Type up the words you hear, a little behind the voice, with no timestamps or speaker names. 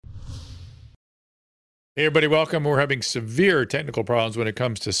Hey, everybody, welcome. We're having severe technical problems when it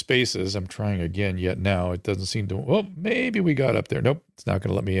comes to spaces. I'm trying again yet now. It doesn't seem to, well, maybe we got up there. Nope, it's not going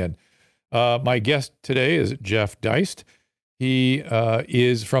to let me in. My guest today is Jeff Deist. He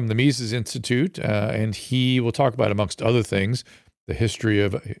is from the Mises Institute, and he will talk about, amongst other things, the history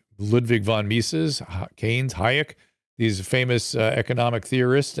of Ludwig von Mises, Keynes, Hayek, these famous economic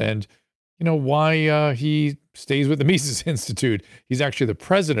theorists, and why he stays with the Mises Institute. He's actually the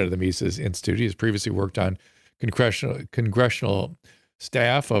president of the Mises Institute. He's previously worked on congressional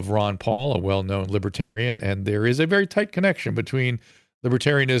staff of Ron Paul, a well-known libertarian, and there is a very tight connection between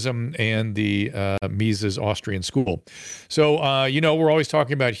libertarianism and the Mises Austrian school. So, we're always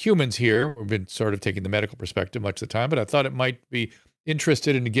talking about humans here. We've been sort of taking the medical perspective much of the time, but I thought it might be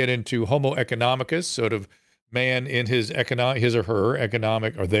interested in to get into Homo economicus, sort of man in his or her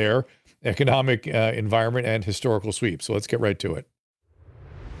economic or their economic environment and historical sweep. So let's get right to it.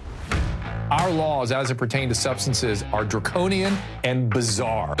 Our laws, as it pertains to substances, are draconian and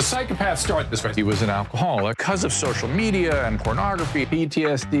bizarre. The psychopaths start this way. He was an alcoholic because of social media and pornography,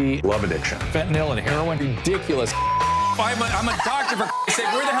 PTSD, love addiction, fentanyl and heroin. Ridiculous. I'm a doctor, for sake.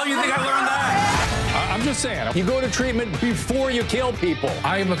 Where the hell do you think I learned that? I'm just saying, you go to treatment before you kill people.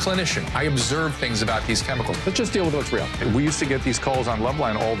 I am a clinician. I observe things about these chemicals. Let's just deal with what's real. We used to get these calls on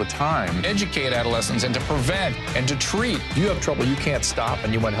Loveline all the time. Educate adolescents and to prevent and to treat. If you have trouble you can't stop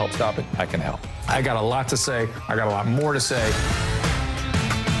and you want help stop it, I can help. I got a lot to say. I got a lot more to say.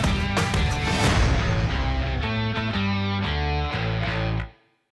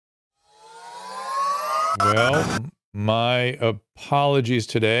 Well, my apologies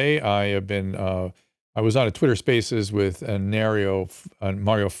today. I was on a Twitter Spaces with Mario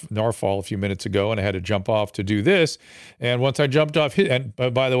Narfall a few minutes ago, and I had to jump off to do this. And once I jumped off, and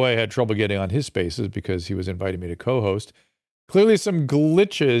by the way, I had trouble getting on his Spaces because he was inviting me to co-host. Clearly some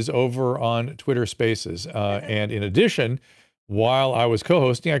glitches over on Twitter Spaces. And in addition, while I was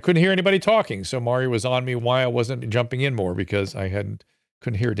co-hosting, I couldn't hear anybody talking. So Mario was on me why I wasn't jumping in more because I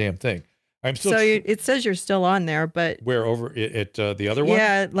couldn't hear a damn thing. I'm still. It says you're still on there, but where over it the other one?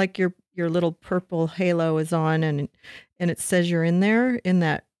 Yeah, like your little purple halo is on, and it says you're in there in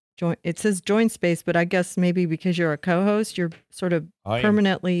that join. It says join space, but I guess maybe because you're a co-host, you're sort of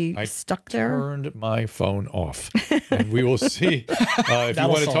permanently stuck there. I turned my phone off, and we will see if you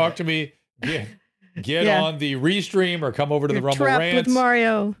want to talk to me. Get on the Restream or come over to the Rumble trapped Rants. With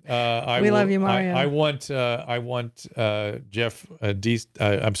Mario. We love you, Mario. I want Jeff Deist.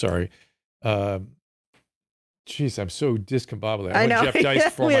 I'm sorry. Geez, I'm so discombobulated. I want Jeff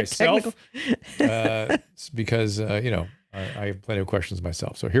Deist for myself because, I have plenty of questions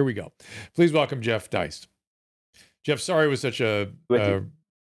myself. So here we go. Please welcome Jeff Deist. Jeff, sorry it was such a, and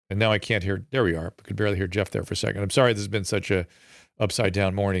now I can't hear. There we are. I could barely hear Jeff there for a second. I'm sorry this has been such a upside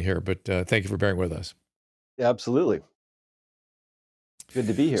down morning here, but thank you for bearing with us. Absolutely. Good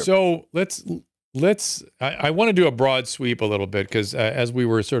to be here. So I want to do a broad sweep a little bit because as we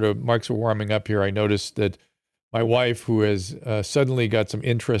were Marks were warming up here, I noticed that my wife, who has suddenly got some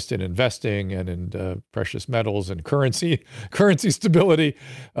interest in investing and in precious metals and currency stability,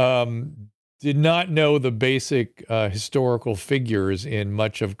 did not know the basic historical figures in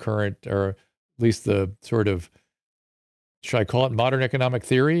much of current, or at least the sort of, should I call it modern economic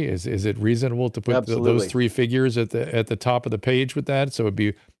theory? Is it reasonable to put those three figures at the top of the page with that? So it'd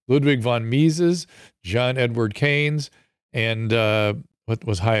be Ludwig von Mises, John Edward Keynes, and what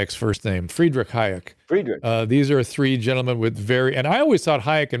was Hayek's first name? Friedrich Hayek. These are three gentlemen with and I always thought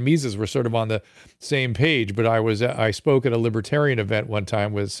Hayek and Mises were sort of on the same page, but I spoke at a libertarian event one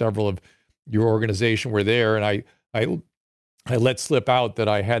time with several of your organization were there, and I let slip out that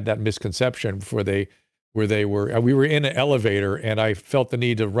I had that misconception we were in an elevator, and I felt the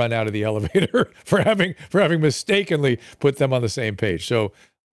need to run out of the elevator for having mistakenly put them on the same page. So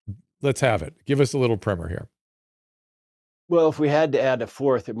let's have it. Give us a little primer here. Well, if we had to add a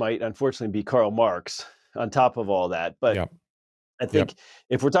fourth, it might unfortunately be Karl Marx on top of all that. But I think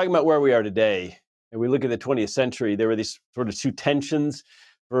if we're talking about where we are today, and we look at the 20th century, there were these sort of two tensions.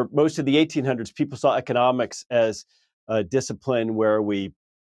 For most of the 1800s, people saw economics as a discipline where we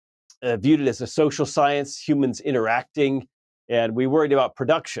viewed it as a social science, humans interacting, and we worried about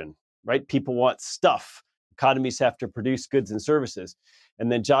production, right? People want stuff. Economies have to produce goods and services. And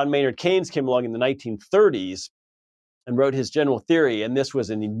then John Maynard Keynes came along in the 1930s and wrote his General Theory, and this was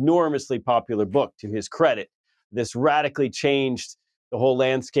an enormously popular book to his credit. This radically changed the whole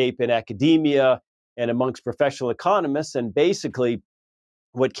landscape in academia and amongst professional economists, and basically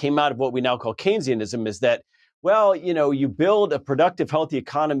what came out of what we now call Keynesianism is that, well, you build a productive, healthy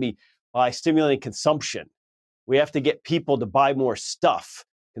economy by stimulating consumption. We have to get people to buy more stuff.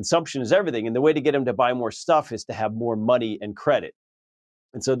 consumption is everything. And the way to get them to buy more stuff is to have more money and credit.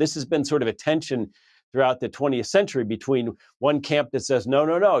 And so this has been sort of a tension throughout the 20th century between one camp that says, no,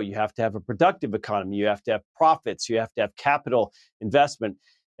 no, no, you have to have a productive economy, you have to have profits, you have to have capital investment.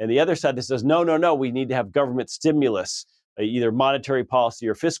 And the other side that says, no, no, no, we need to have government stimulus, either monetary policy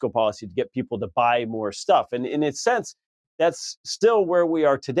or fiscal policy to get people to buy more stuff. And in its sense, that's still where we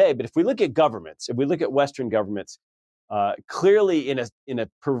are today. But if we look at governments, if we look at Western governments, clearly in a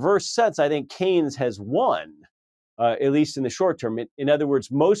perverse sense, I think Keynes has won. At least in the short term. In other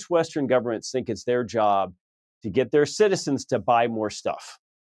words, most Western governments think it's their job to get their citizens to buy more stuff.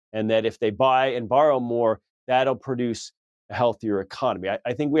 And that if they buy and borrow more, that'll produce a healthier economy.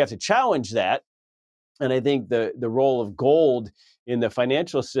 I think we have to challenge that. And I think the role of gold in the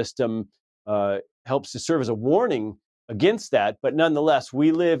financial system helps to serve as a warning against that. But nonetheless,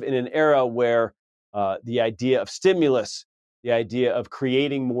 we live in an era where the idea of stimulus, the idea of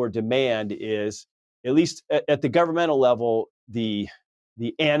creating more demand is, at least at the governmental level, the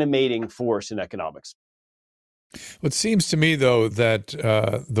animating force in economics. It seems to me, though, that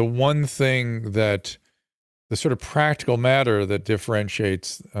the one thing that the sort of practical matter that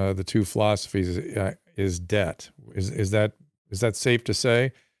differentiates the two philosophies is debt. Is that safe to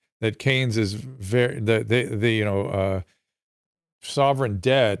say that Keynes is sovereign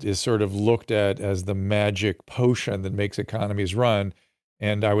debt is sort of looked at as the magic potion that makes economies run?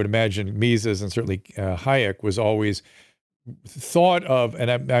 And I would imagine Mises and certainly Hayek was always thought of,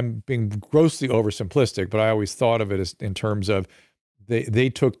 and I'm being grossly oversimplistic, but I always thought of it as in terms of they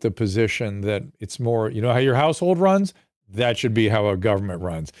took the position that it's more, how your household runs? That should be how a government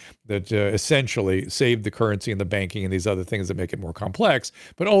runs. That essentially save the currency and the banking and these other things that make it more complex.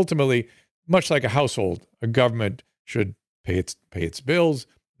 But ultimately, much like a household, a government should pay its bills,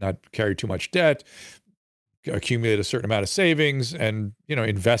 not carry too much debt, accumulate a certain amount of savings, and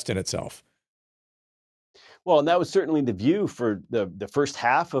invest in itself. Well, and that was certainly the view for the first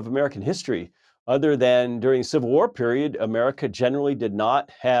half of American history. Other than during the Civil War period, America generally did not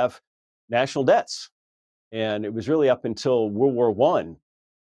have national debts. And it was really up until World War I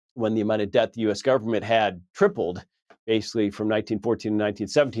when the amount of debt the U.S. government had tripled. Basically, from 1914 to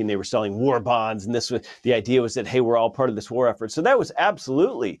 1917, they were selling war bonds, and the idea was that, hey, we're all part of this war effort. So that was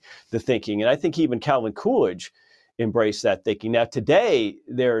absolutely the thinking, and I think even Calvin Coolidge embraced that thinking. Now, today,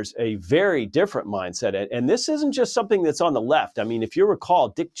 there's a very different mindset, and this isn't just something that's on the left. I mean, if you recall,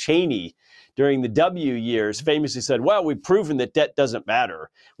 Dick Cheney during the W years famously said, well, we've proven that debt doesn't matter,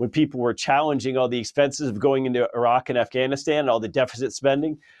 when people were challenging all the expenses of going into Iraq and Afghanistan, all the deficit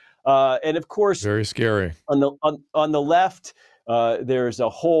spending. And of course, very scary. On the left, there's a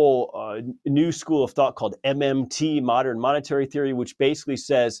whole new school of thought called MMT, modern monetary theory, which basically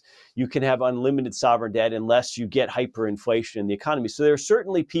says you can have unlimited sovereign debt unless you get hyperinflation in the economy. So there are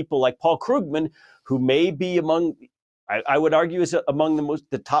certainly people like Paul Krugman, who may be among, I would argue, is among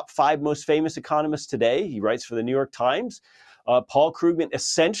the top 5 most famous economists today. He writes for the New York Times. Paul Krugman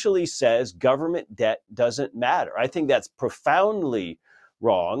essentially says government debt doesn't matter. I think that's profoundly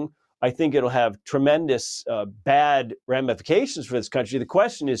wrong. I think it'll have tremendous bad ramifications for this country. The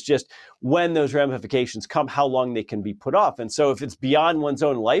question is just when those ramifications come, how long they can be put off. And so if it's beyond one's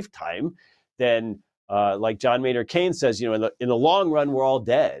own lifetime, then like John Maynard Keynes says, in the long run, we're all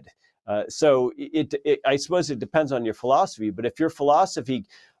dead. So I suppose it depends on your philosophy. But if your philosophy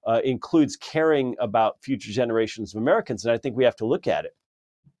includes caring about future generations of Americans, then I think we have to look at it.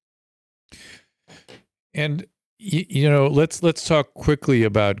 And let's talk quickly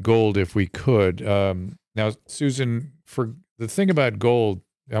about gold if we could. Now, Susan, for the thing about gold,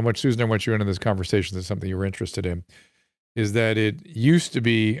 how much, Susan, I want you into this conversation, is something you were interested in, is that it used to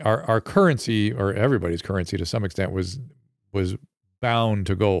be our currency, or everybody's currency to some extent, was bound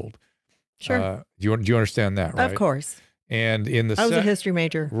to gold. Sure. Do you understand that, right? Of course. And I was a history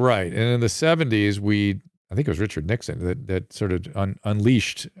major. Right. And in the 70s, I think it was Richard Nixon that sort of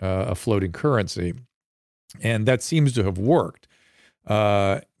unleashed a floating currency. And that seems to have worked.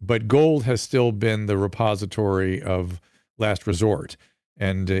 But gold has still been the repository of last resort.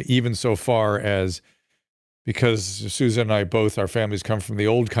 And even so far as, because Susan and I both, our families come from the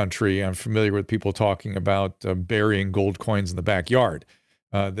old country, I'm familiar with people talking about burying gold coins in the backyard.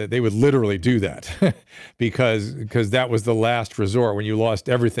 That they would literally do that because that was the last resort. When you lost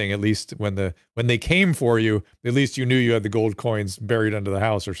everything, at least when they came for you, at least you knew you had the gold coins buried under the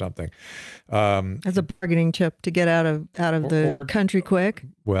house or something. As a bargaining chip to get out of the country quick.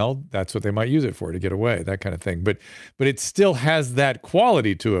 Well, that's what they might use it for, to get away, that kind of thing. But it still has that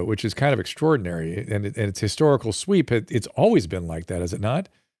quality to it, which is kind of extraordinary. And its historical sweep, it's always been like that, is it not?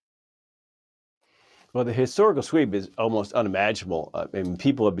 Well, the historical sweep is almost unimaginable. I mean,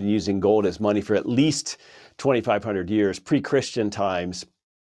 people have been using gold as money for at least 2,500 years, pre-Christian times.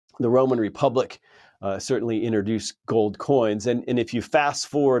 The Roman Republic certainly introduced gold coins. And if you fast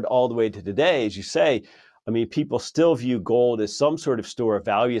forward all the way to today, as you say, I mean, people still view gold as some sort of store of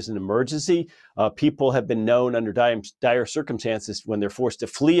value as an emergency. People have been known under dire circumstances when they're forced to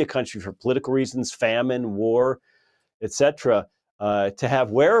flee a country for political reasons, famine, war, etc., to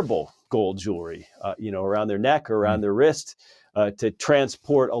have wearable gold jewelry, around their neck or around their wrist, to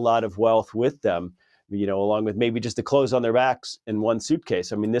transport a lot of wealth with them, along with maybe just the clothes on their backs in one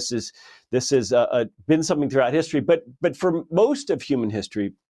suitcase. I mean, this has been something throughout history, but for most of human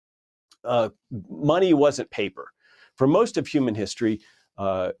history, money wasn't paper. For most of human history,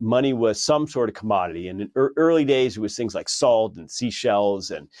 money was some sort of commodity. And in early days, it was things like salt and seashells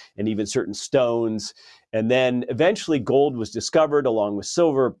and even certain stones. And then eventually gold was discovered along with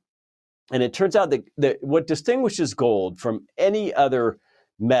silver. And it turns out that what distinguishes gold from any other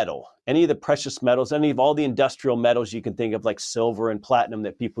metal, any of the precious metals, any of all the industrial metals you can think of, like silver and platinum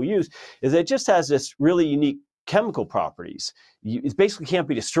that people use, is that it just has this really unique chemical properties. It basically can't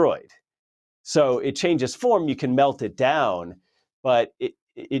be destroyed. So it changes form, you can melt it down, but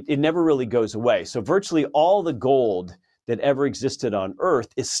it never really goes away. So virtually all the gold that ever existed on Earth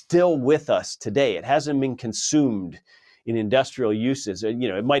is still with us today. It hasn't been consumed in industrial uses.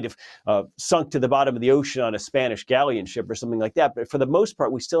 It might have sunk to the bottom of the ocean on a Spanish galleon ship or something like that. But for the most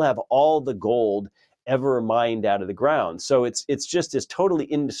part, we still have all the gold ever mined out of the ground. So it's just this totally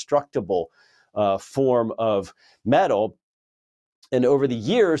indestructible form of metal. And over the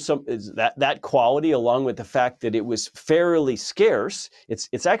years, that quality, along with the fact that it was fairly scarce,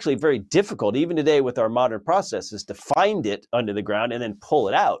 it's actually very difficult, even today with our modern processes, to find it under the ground and then pull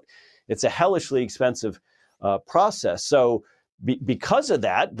it out. It's a hellishly expensive process. So because of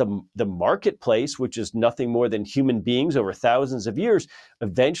that, the marketplace, which is nothing more than human beings over thousands of years,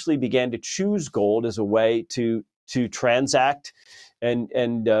 eventually began to choose gold as a way to transact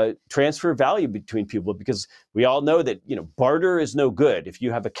and transfer value between people, because we all know that barter is no good. If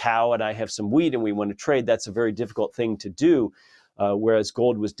you have a cow and I have some wheat and we want to trade, that's a very difficult thing to do. Whereas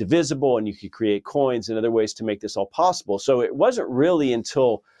gold was divisible and you could create coins and other ways to make this all possible. So it wasn't really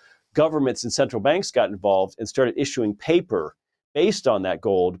until governments and central banks got involved and started issuing paper based on that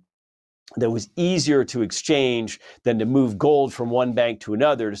gold that was easier to exchange than to move gold from one bank to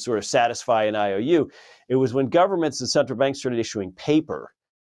another to sort of satisfy an IOU. It was when governments and central banks started issuing paper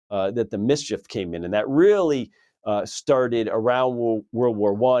that the mischief came in. And that really started around World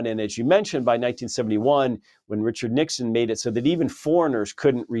War I. And as you mentioned, by 1971, when Richard Nixon made it so that even foreigners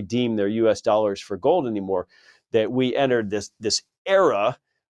couldn't redeem their US dollars for gold anymore, that we entered this era,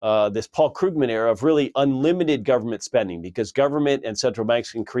 this Paul Krugman era of really unlimited government spending, because government and central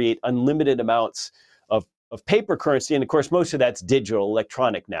banks can create unlimited amounts of paper currency. And of course, most of that's digital,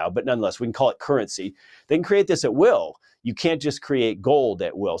 electronic now, but nonetheless, we can call it currency. They can create this at will. You can't just create gold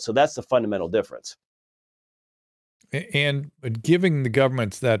at will. So that's the fundamental difference. And giving the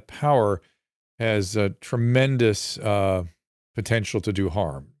governments that power has a tremendous potential to do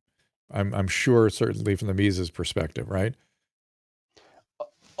harm. I'm sure, certainly from the Mises perspective, right?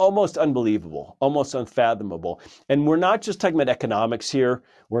 Almost unbelievable, almost unfathomable. And we're not just talking about economics here.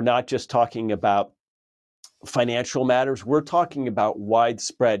 We're not just talking about financial matters. We're talking about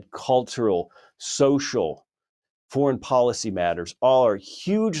widespread cultural, social, foreign policy matters. All are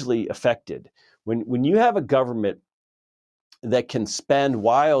hugely affected. When you have a government that can spend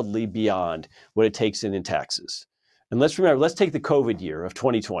wildly beyond what it takes in taxes. And let's take the COVID year of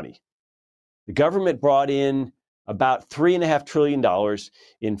 2020. The government brought in about $3.5 trillion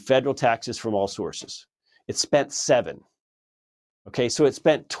in federal taxes from all sources. It spent $7 trillion. Okay, so it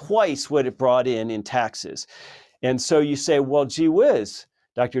spent twice what it brought in taxes. And so you say, well, gee whiz,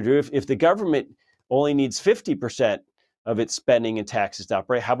 Dr. Drew, if the government only needs 50% of its spending and taxes to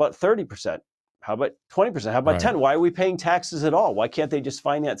operate, how about 30%? How about 20%? How about 10%? Why are we paying taxes at all? Why can't they just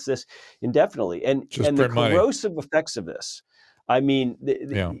finance this indefinitely? And the corrosive effects of this, I mean,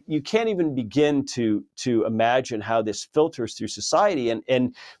 you can't even begin to imagine how this filters through society.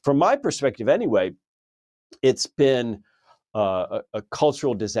 And from my perspective anyway, it's been a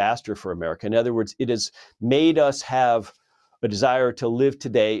cultural disaster for America. In other words, it has made us have a desire to live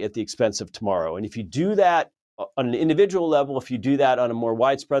today at the expense of tomorrow. And if you do that on an individual level, if you do that on a more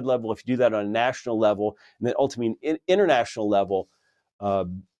widespread level, if you do that on a national level, and then ultimately an international level,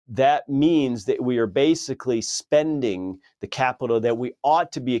 that means that we are basically spending the capital that we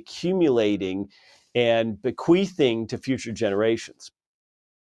ought to be accumulating and bequeathing to future generations.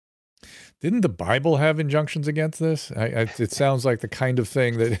 Didn't the Bible have injunctions against this? It sounds like the kind of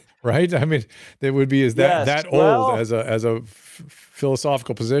thing that, right? I mean, that would be that old as a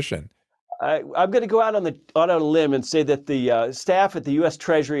philosophical position. I'm going to go out on a limb and say that the staff at the U.S.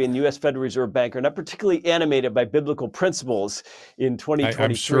 Treasury and U.S. Federal Reserve Bank are not particularly animated by biblical principles in 2023.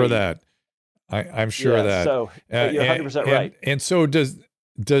 I'm sure that. I'm sure of that. So you're 100% right. And so does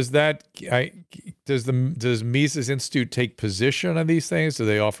Mises Institute take position on these things? Do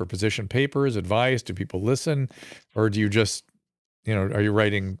they offer position papers, advice? Do people listen, or do you just, are you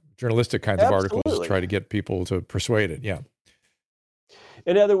writing journalistic kinds of articles to try to get people to persuade it? Yeah.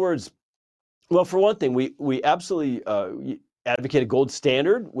 In other words, well, for one thing, we absolutely advocated gold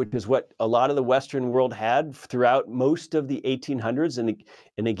standard, which is what a lot of the Western world had throughout most of the 1800s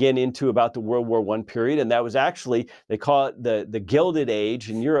and again into about the World War I period. And that was actually, they call it the Gilded Age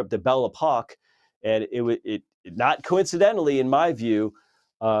in Europe, the Belle Epoque. And it not coincidentally, in my view,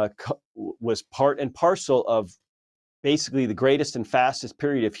 was part and parcel of basically the greatest and fastest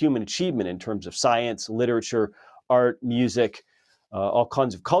period of human achievement in terms of science, literature, art, music, all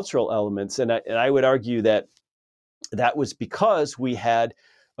kinds of cultural elements. And I would argue that was because we had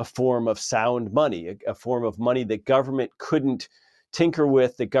a form of sound money, a form of money that government couldn't tinker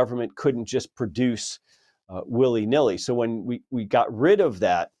with, that government couldn't just produce willy-nilly. So when we got rid of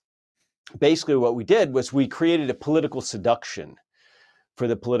that, basically what we did was we created a political seduction for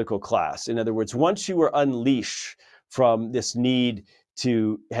the political class. In other words, once you were unleashed from this need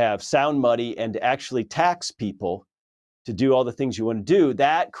to have sound money and to actually tax people to do all the things you want to do,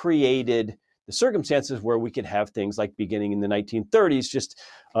 that created the circumstances where we could have things like beginning in the 1930s, just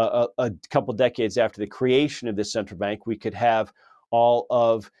a couple decades after the creation of this central bank, we could have all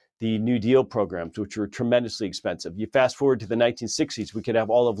of the New Deal programs, which were tremendously expensive. You fast forward to the 1960s, we could have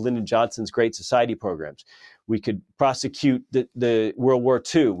all of Lyndon Johnson's Great Society programs. We could prosecute the World War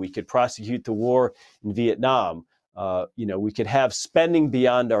II. We could prosecute the war in Vietnam. We could have spending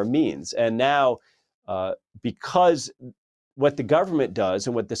beyond our means. And now, because what the government does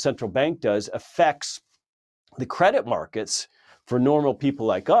and what the central bank does affects the credit markets for normal people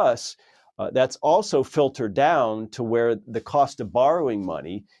like us, that's also filtered down to where the cost of borrowing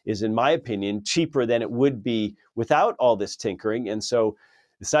money is, in my opinion, cheaper than it would be without all this tinkering. And so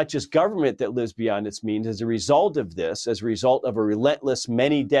it's not just government that lives beyond its means. As a result of this, as a result of a relentless,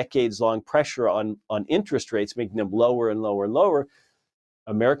 many decades long pressure on interest rates, making them lower and lower and lower,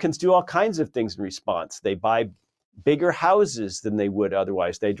 Americans do all kinds of things in response. They buy bigger houses than they would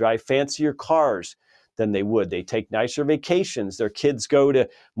otherwise. They drive fancier cars than they would. They take nicer vacations. Their kids go to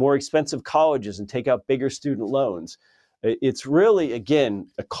more expensive colleges and take out bigger student loans. It's really, again,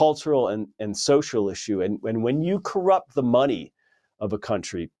 a cultural and social issue. And when you corrupt the money of a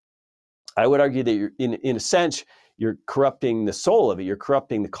country, I would argue that you're, in a sense, you're corrupting the soul of it. You're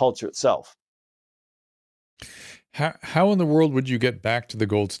corrupting the culture itself. How in the world would you get back to the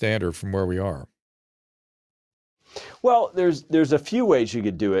gold standard from where we are? Well, there's a few ways you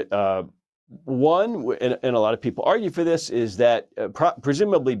could do it. One, and a lot of people argue for this, is that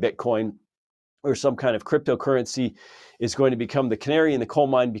presumably Bitcoin or some kind of cryptocurrency is going to become the canary in the coal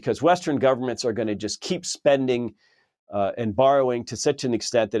mine because Western governments are going to just keep spending and borrowing to such an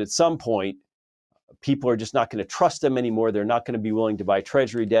extent that at some point people are just not going to trust them anymore. They're not going to be willing to buy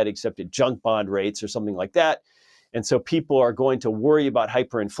treasury debt except at junk bond rates or something like that. And so people are going to worry about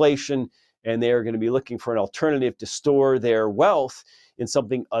hyperinflation, and they are going to be looking for an alternative to store their wealth in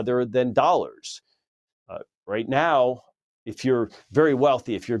something other than dollars. Right now, if you're very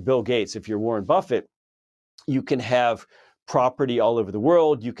wealthy, if you're Bill Gates, if you're Warren Buffett, you can have property all over the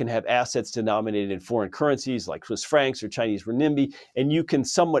world. You can have assets denominated in foreign currencies like Swiss francs or Chinese renminbi, and you can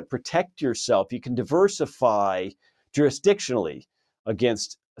somewhat protect yourself. You can diversify jurisdictionally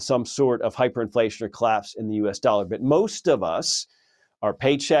against some sort of hyperinflation or collapse in the US dollar. But most of us, our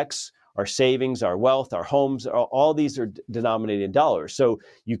paychecks, our savings, our wealth, our homes, all these are denominated in dollars. So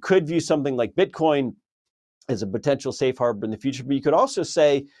you could view something like Bitcoin as a potential safe harbor in the future, but you could also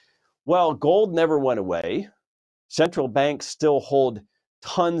say, well, gold never went away. Central banks still hold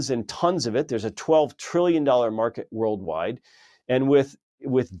tons and tons of it. There's a $12 trillion market worldwide. And with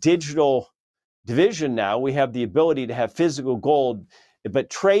digital division now, we have the ability to have physical gold, but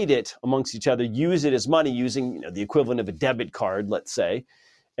trade it amongst each other, use it as money using the equivalent of a debit card, let's say.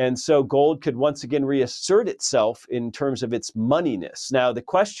 And so gold could once again reassert itself in terms of its moneyness. Now, the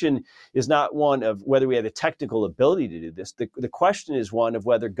question is not one of whether we have the technical ability to do this. The question is one of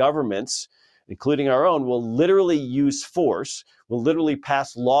whether governments, including our own, will literally use force, will literally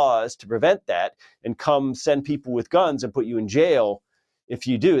pass laws to prevent that, and come send people with guns and put you in jail if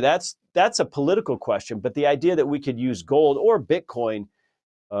you do. That's a political question. But the idea that we could use gold or Bitcoin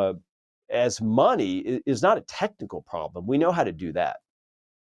as money is not a technical problem. We know how to do that.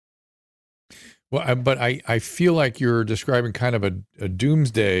 Well, but I feel like you're describing kind of a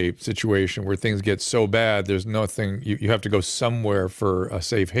doomsday situation where things get so bad, there's nothing, you have to go somewhere for a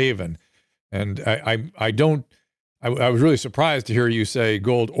safe haven. And I was really surprised to hear you say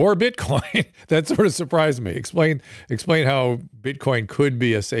gold or Bitcoin. That sort of surprised me. Explain how Bitcoin could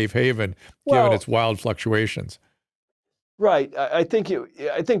be a safe haven given its wild fluctuations. Right. I think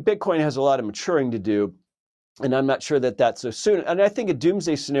Bitcoin has a lot of maturing to do, and I'm not sure that that's so soon. And I think a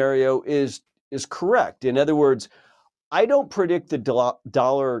doomsday scenario is correct. In other words, I don't predict the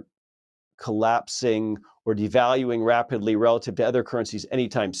dollar collapsing or devaluing rapidly relative to other currencies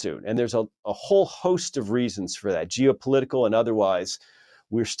anytime soon. And there's a whole host of reasons for that, geopolitical and otherwise.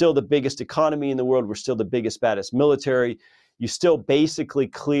 We're still the biggest economy in the world. We're still the biggest, baddest military. You still basically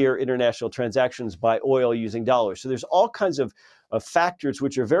clear international transactions by oil using dollars. So there's all kinds of factors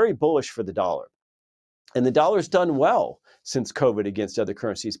which are very bullish for the dollar. And the dollar's done well since COVID against other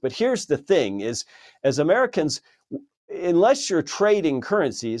currencies. But here's the thing is, as Americans, unless you're trading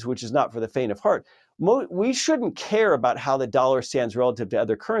currencies, which is not for the faint of heart, we shouldn't care about how the dollar stands relative to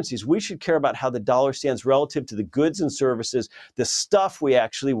other currencies. We should care about how the dollar stands relative to the goods and services, the stuff we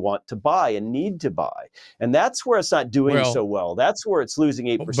actually want to buy and need to buy. And that's where it's not doing so well. That's where it's losing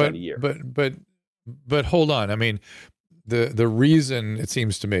 8% a year. But hold on. I mean, the reason, it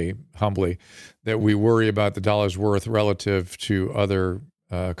seems to me, humbly, that we worry about the dollar's worth relative to other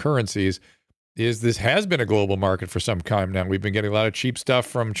currencies is this has been a global market for some time now. We've been getting a lot of cheap stuff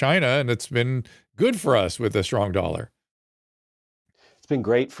from China, and it's been good for us with a strong dollar. It's been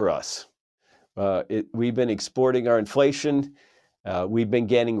great for us. We've been exporting our inflation. We've been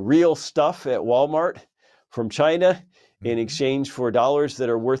getting real stuff at Walmart from China in exchange for dollars that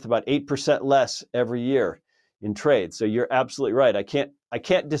are worth about 8% less every year in trade. So you're absolutely right. I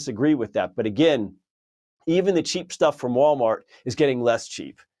can't disagree with that. But again, even the cheap stuff from Walmart is getting less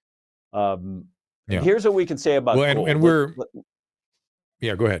cheap. Here's what we can say about gold.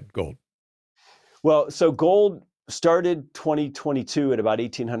 Go ahead, gold. Well, so gold started 2022 at about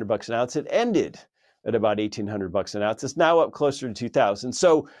 $1,800 an ounce. It ended at about $1,800 an ounce. It's now up closer to 2,000.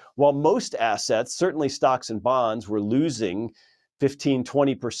 So while most assets, certainly stocks and bonds, were losing 15,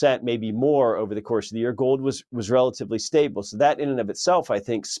 20%, maybe more over the course of the year, gold was relatively stable. So that in and of itself, I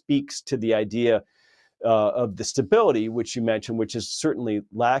think, speaks to the idea of the stability, which you mentioned, which is certainly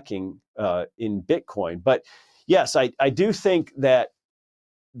lacking in Bitcoin. But yes, I do think that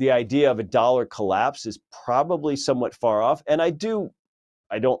the idea of a dollar collapse is probably somewhat far off. And I don't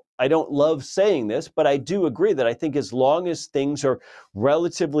love saying this, but I do agree that I think as long as things are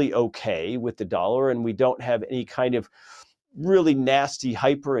relatively okay with the dollar and we don't have any kind of really nasty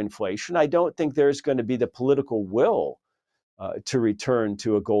hyperinflation, I don't think there's going to be the political will to return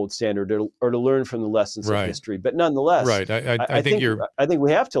to a gold standard or to learn from the lessons of history. But nonetheless, I think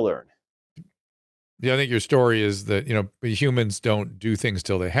we have to learn. Yeah, I think your story is that, humans don't do things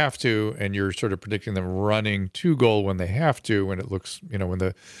till they have to, and you're sort of predicting them running to gold when they have to, when it looks, when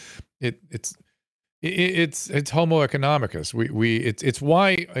it's homo economicus. It's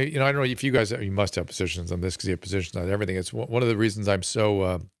why, I don't know if you must have positions on this because you have positions on everything. It's one of the reasons I'm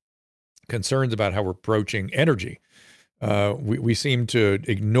so concerned about how we're approaching energy. We seem to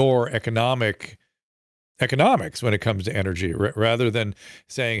ignore economics when it comes to energy, rather than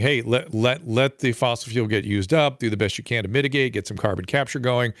saying, hey, let the fossil fuel get used up, do the best you can to mitigate, get some carbon capture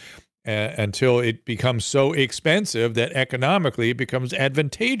going until it becomes so expensive that economically it becomes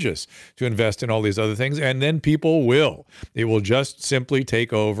advantageous to invest in all these other things. And then they will just simply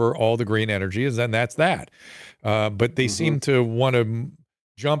take over all the green energies, and that's that. But they seem to want to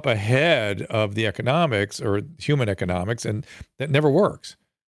jump ahead of the economics or human economics, and that never works.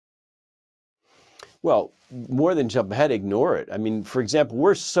 Well, more than jump ahead, ignore it. I mean, for example,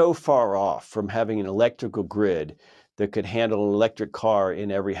 we're so far off from having an electrical grid that could handle an electric car in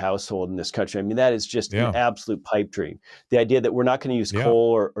every household in this country. I mean, that is just an absolute pipe dream. The idea that we're not going to use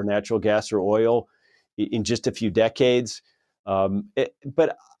coal or natural gas or oil in just a few decades.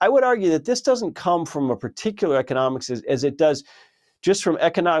 But I would argue that this doesn't come from a particular economics as it does just from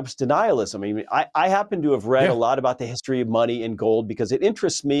economics denialism. I mean, I happen to have read a lot about the history of money and gold because it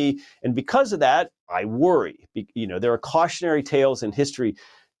interests me. And because of that, I worry. There are cautionary tales in history,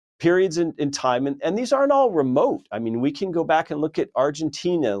 periods in time, and these aren't all remote. I mean, we can go back and look at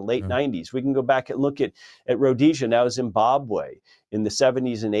Argentina in the late 90s. We can go back and look at Rhodesia, now Zimbabwe, in the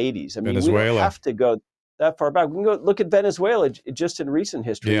 70s and 80s. I mean, Venezuela. We don't have to go that far back. We can go look at Venezuela just in recent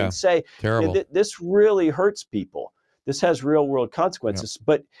history and say, this really hurts people. This has real world consequences.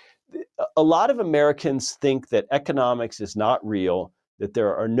 But a lot of Americans think that economics is not real, that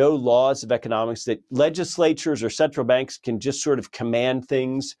there are no laws of economics, that legislatures or central banks can just sort of command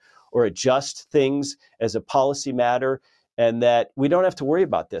things or adjust things as a policy matter, and that we don't have to worry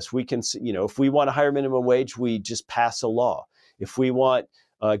about this. We can, if we want a higher minimum wage, we just pass a law. If we want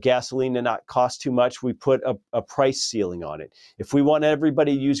gasoline to not cost too much, we put a price ceiling on it. If we want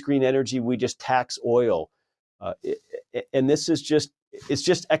everybody to use green energy, we just tax oil. And this is it's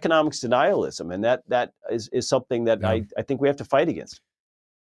just economics denialism. And that is something that I think we have to fight against.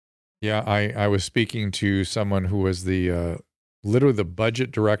 Yeah, I was speaking to someone who was literally the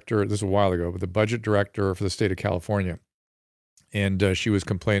budget director, this was a while ago, but the budget director for the state of California. And she was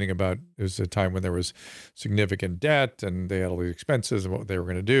complaining about, it was a time when there was significant debt and they had all these expenses and what they were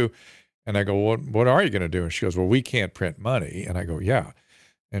going to do. And I go, what are you going to do? And she goes, well, we can't print money. And I go, yeah.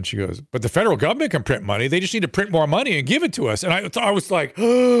 And she goes, but the federal government can print money. They just need to print more money and give it to us. And I was like,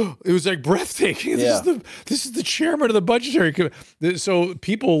 oh, it was like breathtaking. Yeah. This is the chairman of the budgetary committee. So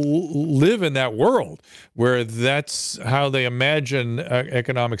people live in that world where that's how they imagine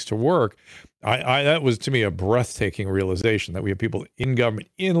economics to work. That was, to me, a breathtaking realization that we have people in government,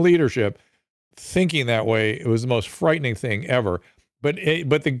 in leadership, thinking that way. It was the most frightening thing ever. But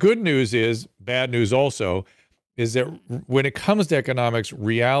the good news is, bad news also, is that when it comes to economics,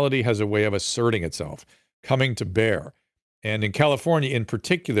 reality has a way of asserting itself, coming to bear. And in California in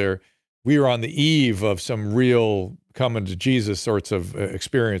particular, we are on the eve of some real coming to Jesus sorts of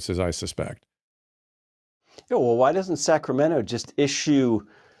experiences, I suspect. Yeah, well, why doesn't Sacramento just issue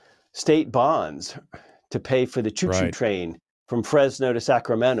state bonds to pay for the choo-choo train from Fresno to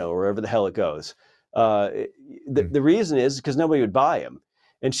Sacramento, or wherever the hell it goes? The reason is because nobody would buy them.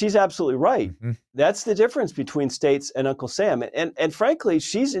 And she's absolutely right. Mm-hmm. That's the difference between states and Uncle Sam. And frankly,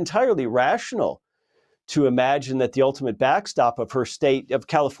 she's entirely rational to imagine that the ultimate backstop of her state, of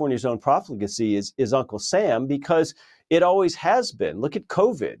California's own profligacy, is Uncle Sam, because it always has been. Look at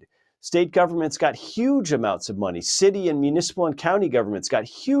COVID. State governments got huge amounts of money. City and municipal and county governments got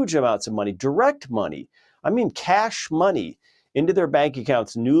huge amounts of money, direct money. I mean, cash money into their bank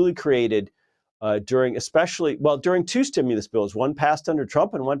accounts, newly created during two stimulus bills, one passed under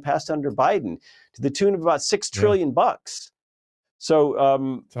Trump and one passed under Biden, to the tune of about $6 trillion bucks.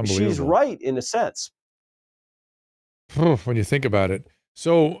 So she's right in a sense. When you think about it.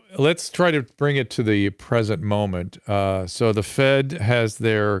 So let's try to bring it to the present moment. So the Fed has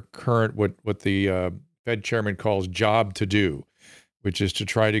their current, what the Fed chairman calls job to do, which is to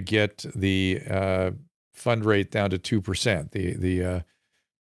try to get the fund rate down to 2%, the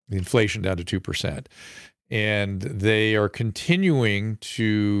inflation down to 2%. And they are continuing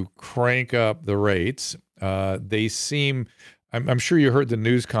to crank up the rates. They seem, I'm sure you heard the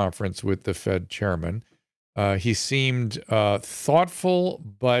news conference with the Fed chairman. He seemed thoughtful,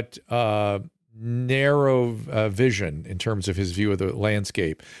 but narrow vision in terms of his view of the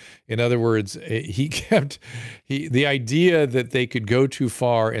landscape. In other words, the idea that they could go too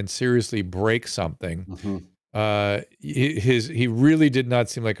far and seriously break something. Mm-hmm. He really did not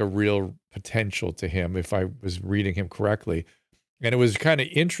seem like a real potential to him, if I was reading him correctly. And it was kind of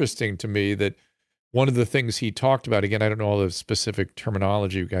interesting to me that one of the things he talked about, again, I don't know all the specific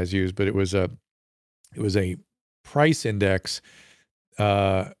terminology you guys use, but it was a price index.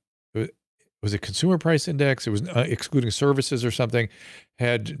 Was it consumer price index? It was excluding services or something,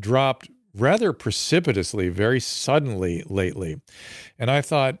 had dropped rather precipitously, very suddenly lately. And I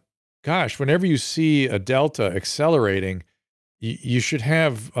thought, gosh, whenever you see a delta accelerating, you should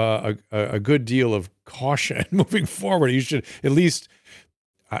have a good deal of caution moving forward. You should at least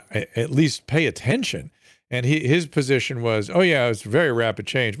pay attention. And his position was, oh yeah, it's very rapid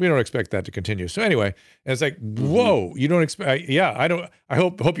change. We don't expect that to continue. So anyway, it's like, whoa, you don't expect? Yeah, I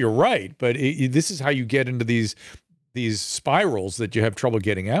hope you're right, but this is how you get into these spirals that you have trouble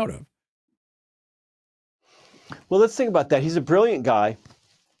getting out of. Well, let's think about that. He's a brilliant guy.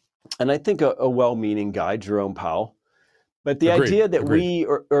 And I think a well-meaning guy, Jerome Powell. But the idea that we,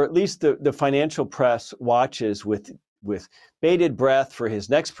 or at least the financial press, watches with bated breath for his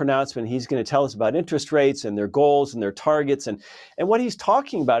next pronouncement, he's going to tell us about interest rates and their goals and their targets. And what he's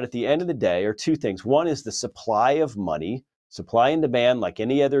talking about at the end of the day are two things. One is the supply of money, supply and demand, like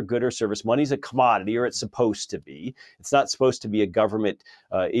any other good or service. Money's a commodity, or it's supposed to be. It's not supposed to be a government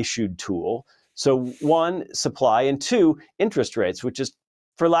issued tool. So one, supply, and two, interest rates, which is,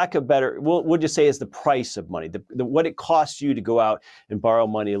 for lack of better, we'll just say is the price of money, what it costs you to go out and borrow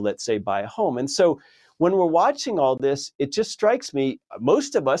money, let's say buy a home. And so when we're watching all this, it just strikes me,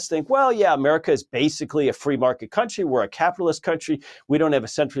 most of us think, well, yeah, America is basically a free market country. We're a capitalist country. We don't have a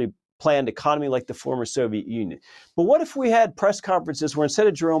centrally planned economy like the former Soviet Union. But what if we had press conferences where instead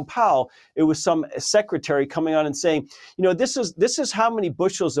of Jerome Powell, it was some secretary coming on and saying, this is how many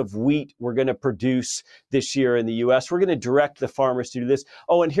bushels of wheat we're going to produce this year in the U.S. We're going to direct the farmers to do this.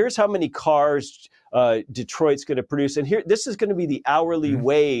 Oh, and here's how many cars Detroit's going to produce, and this is going to be the hourly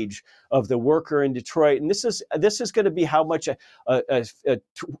wage of the worker in Detroit, and this is going to be how much a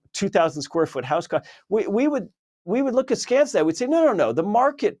 2,000 square foot house costs. We would look askance at that. We'd say, no. The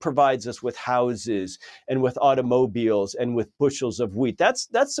market provides us with houses and with automobiles and with bushels of wheat. That's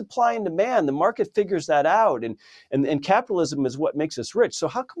supply and demand. The market figures that out, and capitalism is what makes us rich. So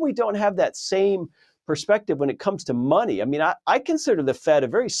how come we don't have that same perspective when it comes to money? I mean, I consider the Fed a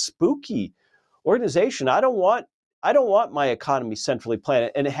very spooky organization. I don't want my economy centrally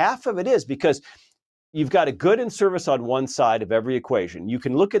planned, and half of it is because you've got a good and service on one side of every equation. You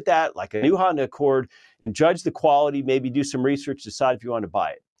can look at that like a new Honda Accord and judge the quality, maybe do some research, decide if you want to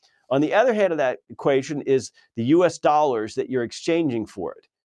buy it. On the other hand of that equation is the US dollars that you're exchanging for it.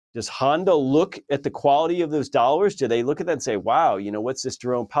 Does Honda look at the quality of those dollars? Do they look at that and say, wow, what's this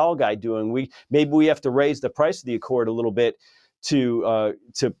Jerome Powell guy doing? Maybe we have to raise the price of the Accord a little bit to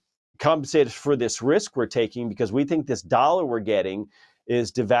compensate us for this risk we're taking because we think this dollar we're getting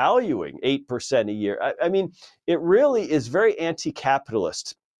is devaluing 8% a year. I mean, it really is very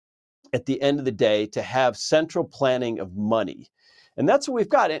anti-capitalist at the end of the day to have central planning of money. And that's what we've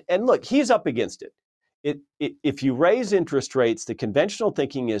got. And look, he's up against it. If you raise interest rates, the conventional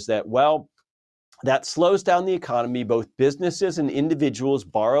thinking is that, well, that slows down the economy. Both businesses and individuals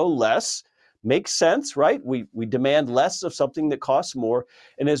borrow less. Makes sense, right? We demand less of something that costs more.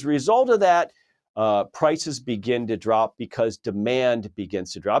 And as a result of that, prices begin to drop because demand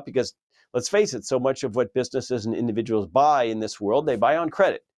begins to drop. Because let's face it, so much of what businesses and individuals buy in this world, they buy on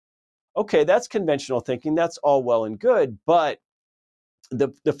credit. Okay, that's conventional thinking. That's all well and good. But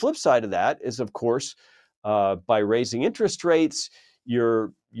the flip side of that is, of course, by raising interest rates,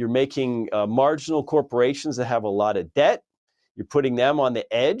 you're making marginal corporations that have a lot of debt. You're putting them on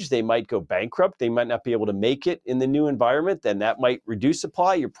the edge. They might go bankrupt. They might not be able to make it in the new environment. Then that might reduce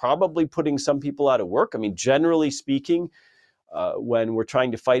supply. You're probably putting some people out of work. I mean, generally speaking, when we're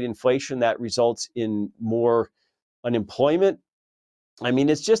trying to fight inflation, that results in more unemployment. I mean,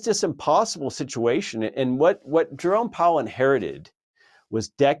 it's just this impossible situation. And what Jerome Powell inherited was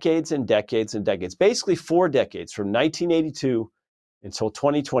decades and decades and decades, basically 4 decades from 1982 until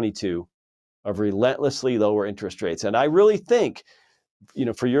 2022. Of relentlessly lower interest rates. And I really think,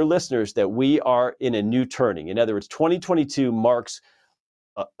 for your listeners, that we are in a new turning. In other words, 2022 marks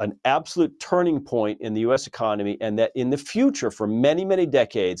an absolute turning point in the U.S. economy, and that in the future, for many, many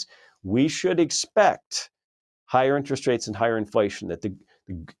decades, we should expect higher interest rates and higher inflation, that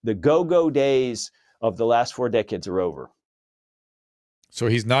the go-go days of the last 4 decades are over. So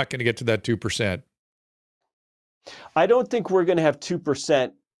he's not going to get to that 2%. I don't think we're going to have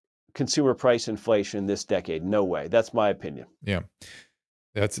 2% consumer price inflation this decade. No way. That's my opinion. Yeah,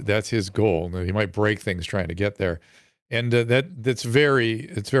 that's his goal. He might break things trying to get there, and it's very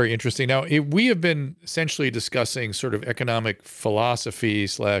interesting. Now, we have been essentially discussing sort of economic philosophy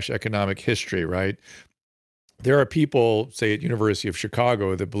 / economic history, right? There are people, say at University of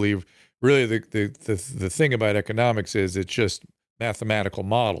Chicago, that believe really the thing about economics is it's just mathematical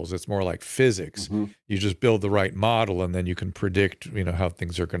models. It's more like physics. Mm-hmm. You just build the right model, and then you can predict, how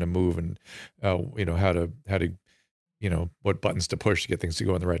things are going to move, and how to what buttons to push to get things to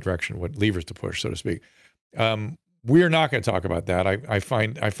go in the right direction, what levers to push, so to speak. We're not going to talk about that. I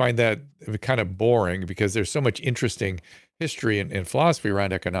find that kind of boring because there's so much interesting history and philosophy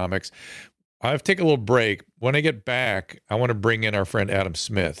around economics. I'll take a little break. When I get back, I want to bring in our friend Adam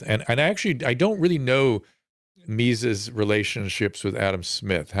Smith, and actually I don't really know Mises' relationships with Adam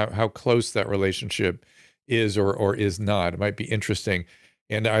Smith, how close that relationship is or is not. It might be interesting.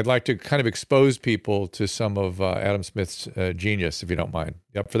 And I'd like to kind of expose people to some of Adam Smith's genius, if you don't mind.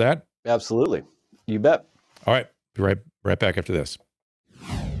 You up for that? Absolutely. You bet. All right. Be right back after this.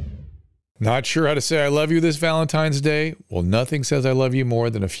 Not sure how to say I love you this Valentine's Day? Well, nothing says I love you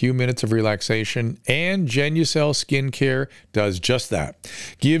more than a few minutes of relaxation, and Genucel Skincare does just that.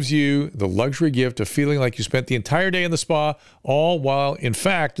 Gives you the luxury gift of feeling like you spent the entire day in the spa, all while, in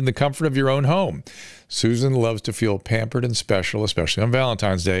fact, in the comfort of your own home. Susan loves to feel pampered and special, especially on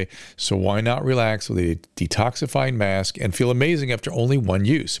Valentine's Day, so why not relax with a detoxifying mask and feel amazing after only one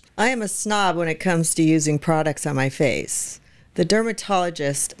use? I am a snob when it comes to using products on my face. The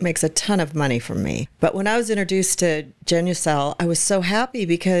dermatologist makes a ton of money from me. But when I was introduced to Genucel, I was so happy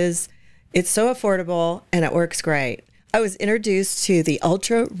because it's so affordable and it works great. I was introduced to the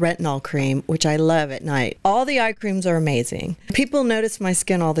Ultra Retinol Cream, which I love at night. All the eye creams are amazing. People notice my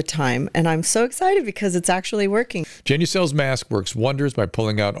skin all the time, and I'm so excited because it's actually working. Genucel's mask works wonders by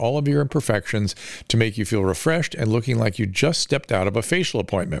pulling out all of your imperfections to make you feel refreshed and looking like you just stepped out of a facial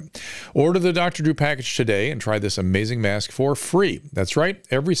appointment. Order the Dr. Drew package today and try this amazing mask for free. That's right,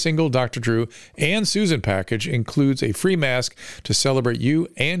 every single Dr. Drew and Susan package includes a free mask to celebrate you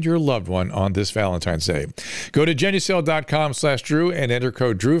and your loved one on this Valentine's Day. Go to Genucel.com/Drew and enter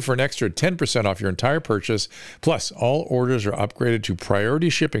code Drew for an extra 10% off your entire purchase. Plus, all orders are upgraded to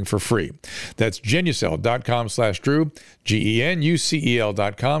priority shipping for free. That's Genucel.com/Drew,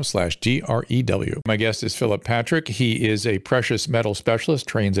 GENUCEL.com/DREW. My guest is Philip Patrick. He is a precious metal specialist,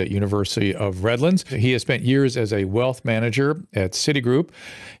 trains at University of Redlands. He has spent years as a wealth manager at Citigroup,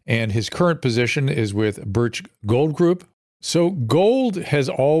 and his current position is with Birch Gold Group. So gold has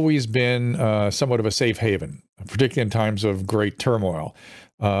always been somewhat of a safe haven, particularly in times of great turmoil,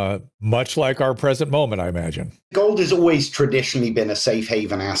 much like our present moment, I imagine. Gold has always traditionally been a safe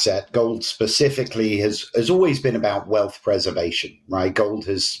haven asset. Gold specifically has always been about wealth preservation, right? Gold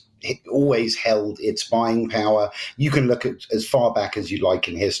has always held its buying power. You can look at as far back as you like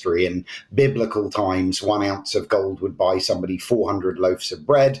in history. In biblical times, 1 ounce of gold would buy somebody 400 loaves of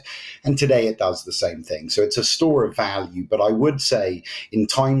bread. And today it does the same thing. So it's a store of value. But I would say in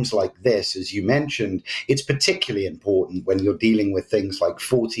times like this, as you mentioned, it's particularly important when you're dealing with things like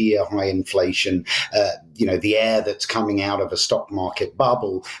 40-year high inflation, the air that's coming out of a stock market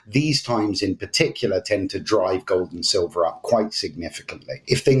bubble. These times in particular tend to drive gold and silver up quite significantly.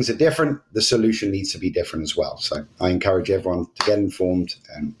 If things are different, the solution needs to be different as well. So I encourage everyone to get informed,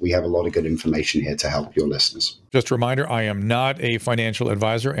 and we have a lot of good information here to help your listeners. Just a reminder, I am not a financial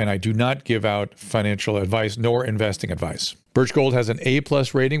advisor, and I do not give out financial advice nor investing advice. Birch Gold has an A+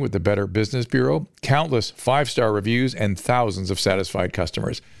 rating with the Better Business Bureau, countless 5-star reviews, and thousands of satisfied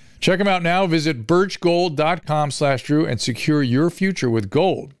customers. Check them out now. Visit birchgold.com/Drew and secure your future with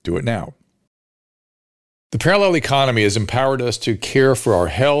gold. Do it now. The parallel economy has empowered us to care for our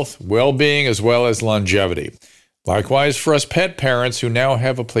health, well-being, as well as longevity. Likewise for us pet parents who now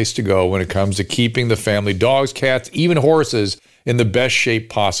have a place to go when it comes to keeping the family dogs, cats, even horses in the best shape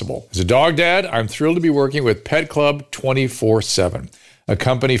possible. As a dog dad, I'm thrilled to be working with Pet Club 24/7, a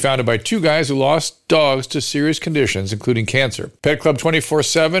company founded by 2 guys who lost dogs to serious conditions, including cancer. Pet Club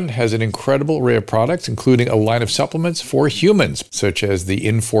 24/7 has an incredible array of products, including a line of supplements for humans, such as the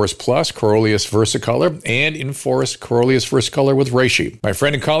Inforce Plus Coreolus Versicolor and Inforce Coreolus Versicolor with reishi. My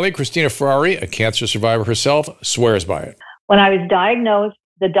friend and colleague, Christina Ferrari, a cancer survivor herself, swears by it. When I was diagnosed,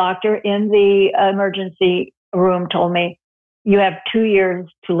 the doctor in the emergency room told me, you have 2 years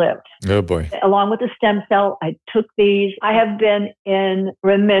to live. Oh, boy. Along with the stem cell, I took these. I have been in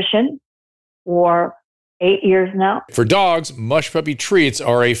remission for 8 years now. For dogs, Mush Puppy treats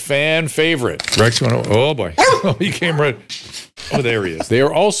are a fan favorite. Rex, oh, boy. Oh, he came right. Oh, there he is. They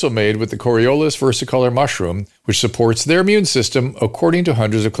are also made with the Coreolus versicolor mushroom, which supports their immune system according to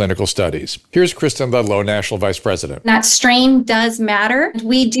hundreds of clinical studies. Here's Kristen Ludlow, National Vice President. That strain does matter.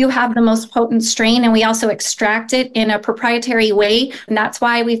 We do have the most potent strain, and we also extract it in a proprietary way. And that's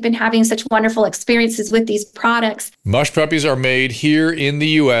why we've been having such wonderful experiences with these products. Mush Puppies are made here in the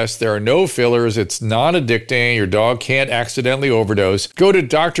U.S. There are no fillers. It's non-addicting. Your dog can't accidentally overdose. Go to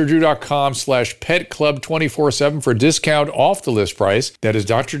drdrew.com/petclub247 for a discount off the list price. That is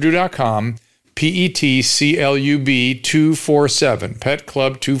drdrew.com, PETCLUB 247, Pet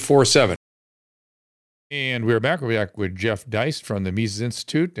Club 247. And we're back with Jeff Deist from the Mises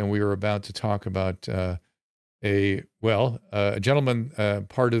Institute, and we are about to talk about a gentleman,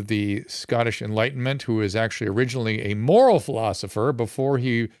 part of the Scottish Enlightenment, who is actually originally a moral philosopher before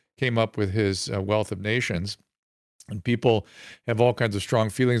he came up with his Wealth of Nations. And people have all kinds of strong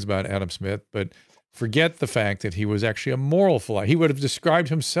feelings about Adam Smith, but forget the fact that he was actually a moral philosopher. He would have described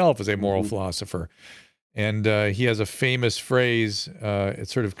himself as a moral philosopher. And he has a famous phrase, it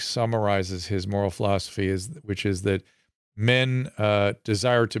sort of summarizes his moral philosophy, which is that men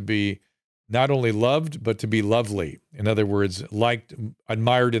desire to be not only loved, but to be lovely. In other words, liked,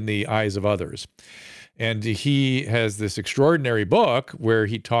 admired in the eyes of others. And he has this extraordinary book where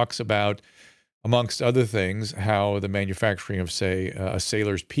he talks about, amongst other things, how the manufacturing of, say, a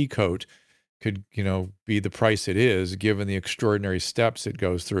sailor's pea coat could, be the price it is, given the extraordinary steps it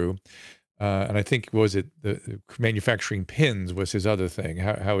goes through. And I think, the manufacturing pins was his other thing,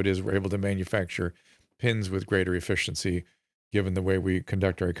 how it is we're able to manufacture pins with greater efficiency, given the way we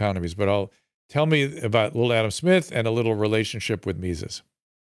conduct our economies. But tell me about little Adam Smith and a little relationship with Mises.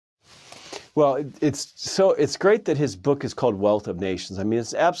 Well, it's great that his book is called Wealth of Nations. I mean,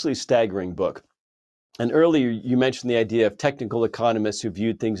 it's an absolutely staggering book. And earlier you mentioned the idea of technical economists who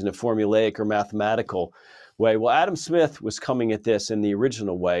viewed things in a formulaic or mathematical way. Well, Adam Smith was coming at this in the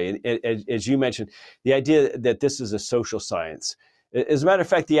original way. And as you mentioned, the idea that this is a social science. As a matter of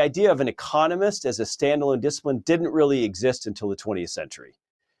fact, the idea of an economist as a standalone discipline didn't really exist until the 20th century.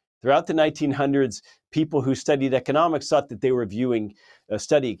 Throughout the 1900s, people who studied economics thought that they were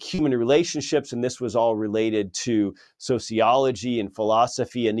studying human relationships, and this was all related to sociology and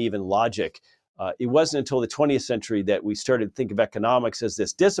philosophy and even logic. It wasn't until the 20th century that we started to think of economics as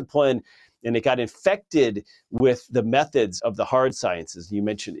this discipline, and it got infected with the methods of the hard sciences. You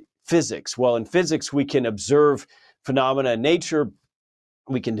mentioned physics. Well, in physics, we can observe phenomena in nature.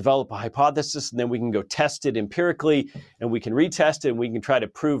 We can develop a hypothesis, and then we can go test it empirically, and we can retest it, and we can try to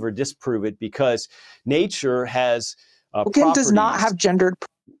prove or disprove it, because nature has properties does not have gendered,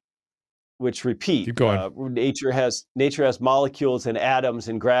 which repeat. Keep going. Nature has molecules and atoms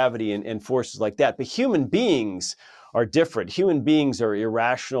and gravity and forces like that. But human beings are different. Human beings are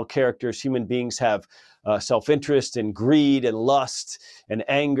irrational characters. Human beings have self-interest and greed and lust and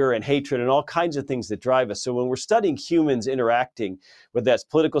anger and hatred and all kinds of things that drive us. So when we're studying humans interacting, whether that's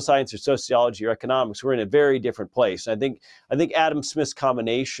political science or sociology or economics, we're in a very different place. I think Adam Smith's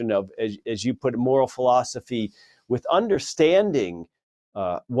combination of, as you put it, moral philosophy with understanding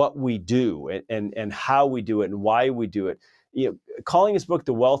what we do and how we do it and why we do it. Calling his book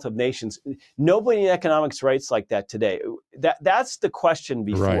The Wealth of Nations, nobody in economics writes like that today. That's the question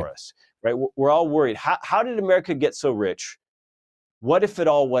before us. Right? We're all worried. How did America get so rich? What if it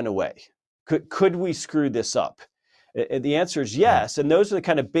all went away? Could we screw this up? And the answer is yes. And those are the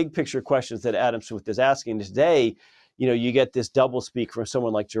kind of big picture questions that Adam Smith is asking today. You get this double speak from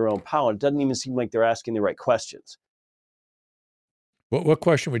someone like Jerome Powell. It doesn't even seem like they're asking the right questions. What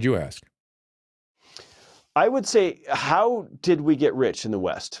question would you ask? I would say, how did we get rich in the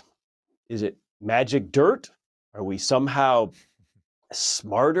West? Is it magic dirt? Are we somehow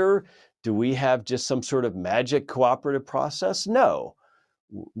smarter? Do we have just some sort of magic cooperative process? No.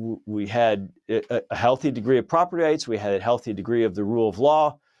 We had a healthy degree of property rights. We had a healthy degree of the rule of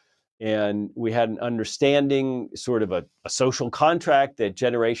law. And we had an understanding, sort of a social contract that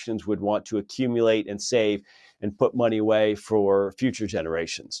generations would want to accumulate and save and put money away for future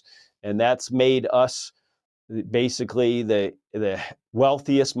generations. And that's made us basically the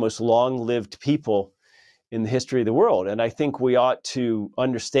wealthiest, most long-lived people in the history of the world. And I think we ought to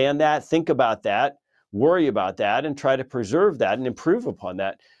understand that, think about that, worry about that, and try to preserve that and improve upon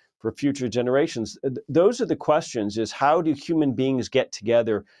that for future generations. Those are the questions: is how do human beings get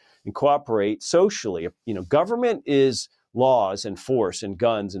together and cooperate socially? Government is laws and force and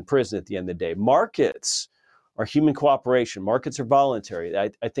guns and prison at the end of the day. Markets are human cooperation. Markets are voluntary.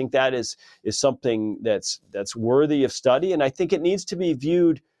 I think that is something that's worthy of study, and I think it needs to be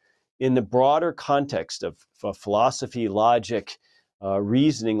viewed in the broader context of philosophy, logic,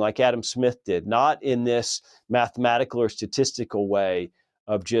 reasoning, like Adam Smith did, not in this mathematical or statistical way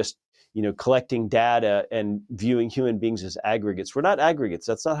of just collecting data and viewing human beings as aggregates. We're not aggregates.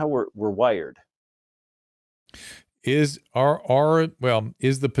 That's not how we're wired. Is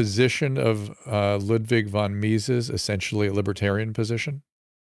the position of Ludwig von Mises essentially a libertarian position?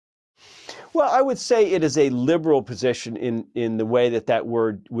 Well, I would say it is a liberal position in the way that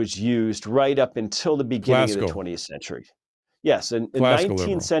word was used right up until the beginning of the 20th century. Yes, in 19th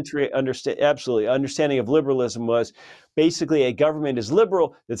liberal. Century, understanding of liberalism was basically a government is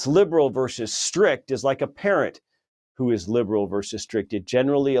liberal. That's liberal versus strict is like a parent who is liberal versus strict. It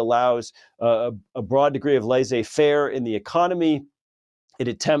generally allows a broad degree of laissez-faire in the economy. It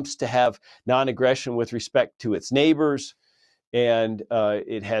attempts to have non-aggression with respect to its neighbors. And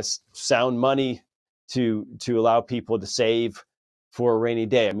it has sound money to allow people to save for a rainy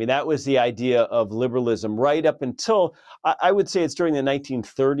day. I mean, that was the idea of liberalism right up until, I would say it's during the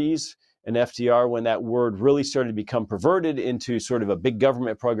 1930s and FDR when that word really started to become perverted into sort of a big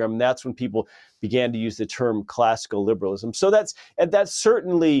government program. And that's when people began to use the term classical liberalism. So that's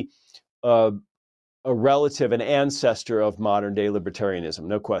certainly a relative, an ancestor of modern day libertarianism,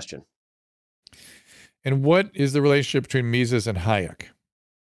 no question. And what is the relationship between Mises and Hayek?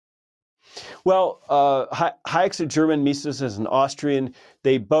 Well, Hayek's a German, Mises is an Austrian.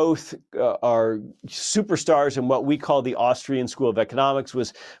 They both are superstars in what we call the Austrian School of Economics,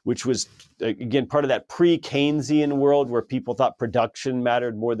 which was, again, part of that pre-Keynesian world where people thought production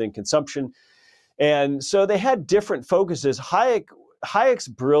mattered more than consumption. And so they had different focuses. Hayek's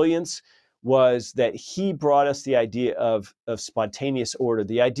brilliance was that he brought us the idea of spontaneous order,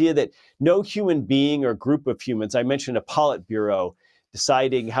 the idea that no human being or group of humans, I mentioned a Politburo,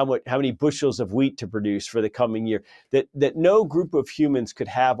 deciding how many bushels of wheat to produce for the coming year, that no group of humans could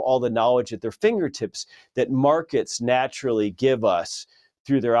have all the knowledge at their fingertips that markets naturally give us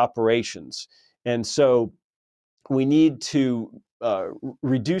through their operations. And so we need to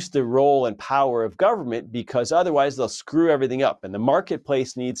reduce the role and power of government, because otherwise they'll screw everything up. And the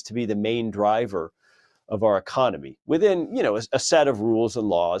marketplace needs to be the main driver of our economy within, a set of rules and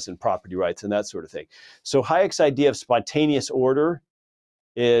laws and property rights and that sort of thing. So Hayek's idea of spontaneous order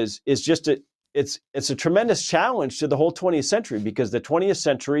is just it's a tremendous challenge to the whole 20th century, because the 20th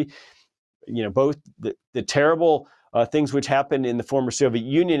century, both the terrible things which happened in the former Soviet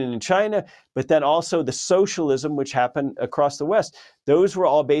Union and in China, but then also the socialism which happened across the West. Those were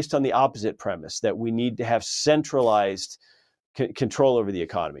all based on the opposite premise, that we need to have centralized control over the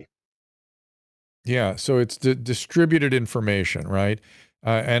economy. Yeah, so it's distributed information, right?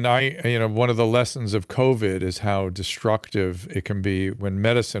 And one of the lessons of COVID is how destructive it can be when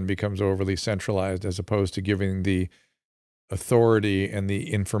medicine becomes overly centralized, as opposed to giving the authority and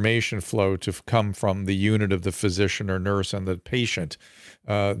the information flow to come from the unit of the physician or nurse and the patient.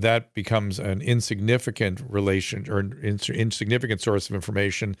 That becomes an insignificant relation or insignificant source of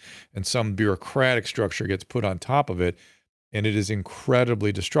information, and some bureaucratic structure gets put on top of it, and it is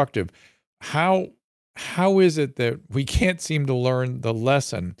incredibly destructive. How is it that we can't seem to learn the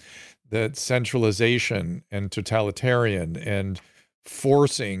lesson that centralization and totalitarian and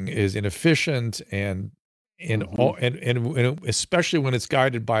forcing is inefficient and especially when it's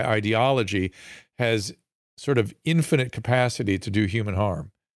guided by ideology, has sort of infinite capacity to do human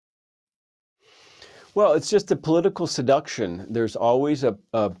harm? Well, it's just a political seduction. There's always a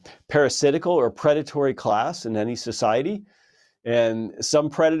parasitical or predatory class in any society. And some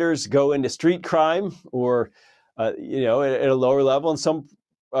predators go into street crime or, at a lower level, and some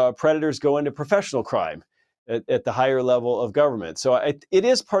predators go into professional crime at the higher level of government. So it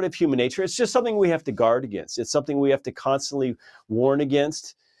is part of human nature. It's just something we have to guard against. It's something we have to constantly warn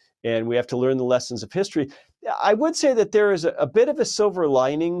against, and we have to learn the lessons of history. I would say that there is a bit of a silver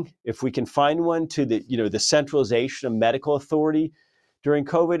lining, if we can find one, to the centralization of medical authority during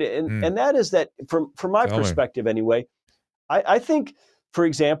COVID. And that is that, from my perspective anyway, I think, for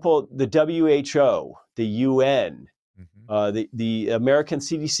example, the WHO, the UN, the American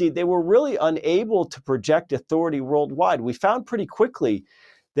CDC, they were really unable to project authority worldwide. We found pretty quickly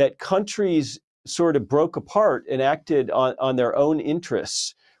that countries sort of broke apart and acted on their own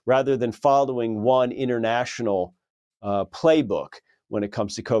interests rather than following one international playbook when it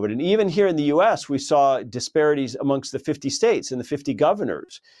comes to COVID. And even here in the US, we saw disparities amongst the 50 states and the 50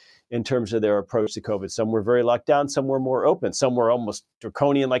 governors in terms of their approach to COVID. Some were very locked down, some were more open, some were almost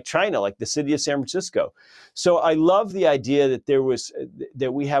draconian like China, like the city of San Francisco. So I love the idea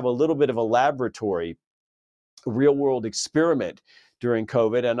that we have a little bit of a laboratory, real world experiment during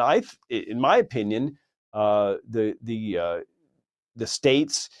COVID. And in my opinion, the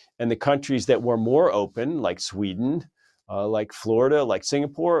states and the countries that were more open, like Sweden, like Florida, like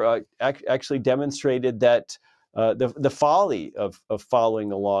Singapore, actually demonstrated that the folly of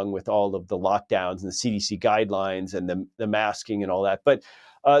following along with all of the lockdowns and the CDC guidelines and the masking and all that. But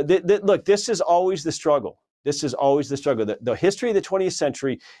look, this is always the struggle. This is always the struggle. The history of the 20th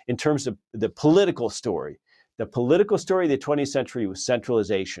century, in terms of the political story of the 20th century was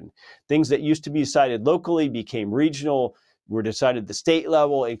centralization. Things that used to be decided locally became regional, were decided at the state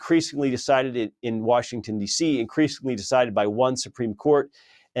level, increasingly decided in Washington, D.C., increasingly decided by one Supreme Court,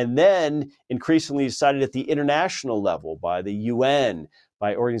 and then increasingly decided at the international level by the UN,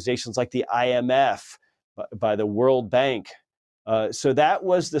 by organizations like the IMF, by the World Bank. So that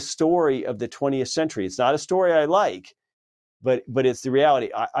was the story of the 20th century. It's not a story I like, but it's the reality.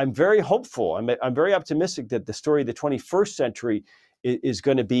 I'm very hopeful. I'm very optimistic that the story of the 21st century is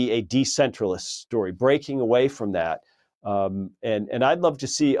going to be a decentralist story, breaking away from that. And I'd love to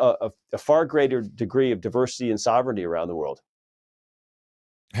see a far greater degree of diversity and sovereignty around the world.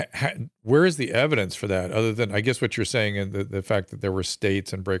 Where is the evidence for that, other than, I guess, what you're saying, and the fact that there were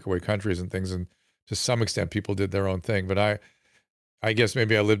states and breakaway countries and things, and to some extent people did their own thing. But I guess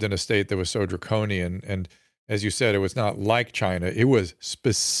maybe I lived in a state that was so draconian, and as you said, it was not like China. It was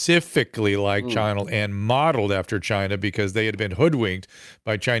specifically like China and modeled after China, because they had been hoodwinked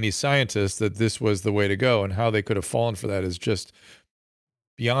by Chinese scientists that this was the way to go, and how they could have fallen for that is just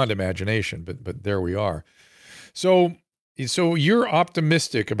beyond imagination. But there we are. So you're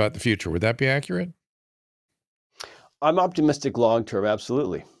optimistic about the future. Would that be accurate? I'm optimistic long term,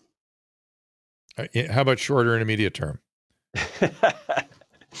 absolutely. How about short or intermediate term?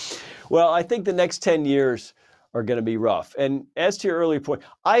 Well, I think the next 10 years are going to be rough. And as to your earlier point,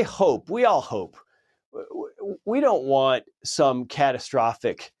 we all hope, we don't want some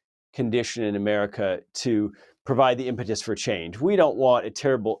catastrophic condition in America to provide the impetus for change. We don't want a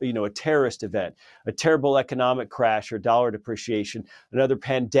terrible, a terrorist event, a terrible economic crash or dollar depreciation, another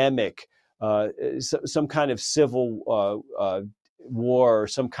pandemic, some kind of civil war or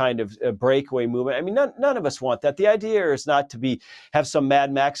some kind of breakaway movement. I mean, none of us want that. The idea is not to have some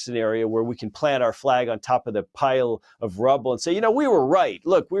Mad Max scenario where we can plant our flag on top of the pile of rubble and say, we were right.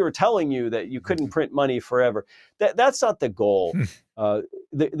 Look, we were telling you that you couldn't print money forever. That's not the goal.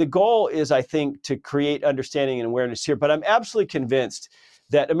 The goal is, I think, to create understanding and awareness here. But I'm absolutely convinced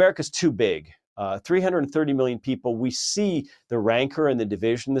that America's too big. 330 million people. We see the rancor and the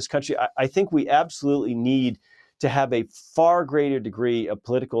division in this country. I think we absolutely need to have a far greater degree of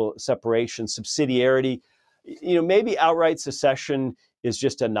political separation, subsidiarity. Maybe outright secession is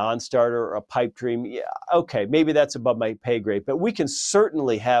just a non-starter or a pipe dream. Yeah, okay, maybe that's above my pay grade, but we can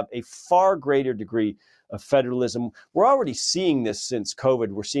certainly have a far greater degree of federalism. We're already seeing this since COVID.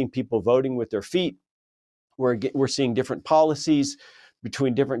 We're seeing people voting with their feet. We're seeing different policies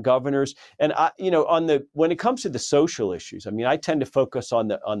between different governors. And when it comes to the social issues, I mean, I tend to focus on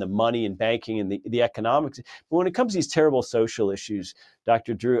the money and banking and the economics. But when it comes to these terrible social issues,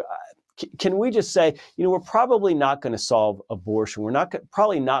 Dr. Drew, can we just say, we're probably not going to solve abortion. We're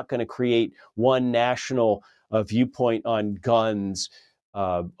probably not going to create one national viewpoint on guns,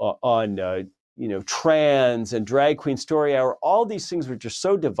 on trans and drag queen story hour. All these things which are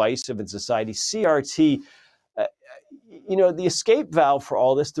so divisive in society. CRT. The escape valve for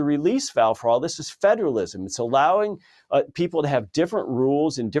all this, the release valve for all this is federalism. It's allowing people to have different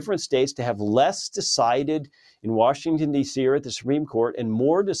rules in different states, to have less decided in Washington, D.C. or at the Supreme Court and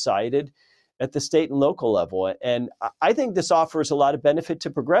more decided at the state and local level. And I think this offers a lot of benefit to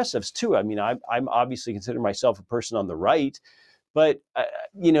progressives, too. I mean, I'm obviously consider myself a person on the right, but,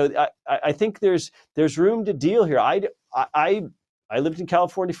 I think there's room to deal here. I lived in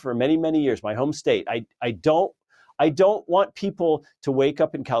California for many, many years, my home state. I don't want people to wake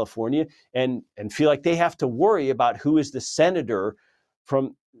up in California and feel like they have to worry about who is the senator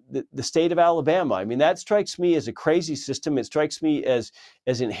from the state of Alabama. I mean, that strikes me as a crazy system. It strikes me as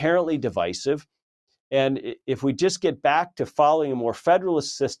inherently divisive. And if we just get back to following a more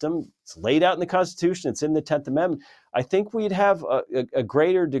federalist system, it's laid out in the Constitution, it's in the 10th Amendment, I think we'd have a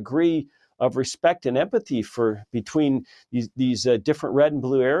greater degree of respect and empathy between these different red and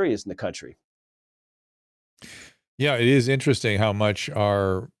blue areas in the country. Yeah, it is interesting how much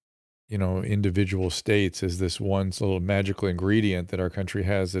our, individual states is this one little magical ingredient that our country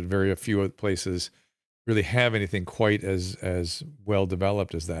has that very few places really have anything quite as well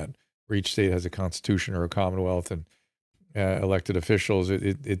developed as that, where each state has a constitution or a commonwealth and elected officials.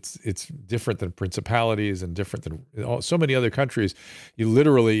 It's different than principalities and different than so many other countries. You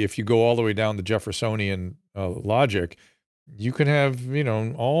literally, if you go all the way down the Jeffersonian logic, you can have,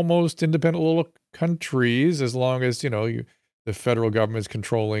 almost independent little countries as long as, the federal government is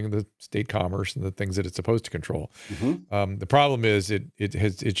controlling the state commerce and the things that it's supposed to control. Mm-hmm. The problem is it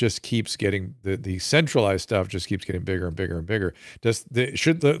just keeps getting, the centralized stuff just keeps getting bigger and bigger and bigger.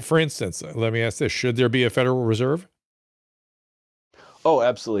 For instance, let me ask this, should there be a Federal Reserve? Oh,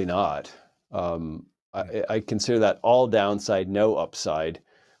 absolutely not. I consider that all downside, no upside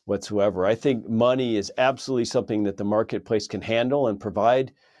whatsoever. I think money is absolutely something that the marketplace can handle and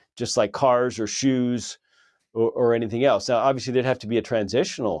provide, just like cars or shoes or anything else. Now, obviously, there'd have to be a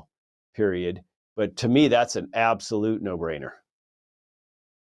transitional period, but to me, that's an absolute no-brainer.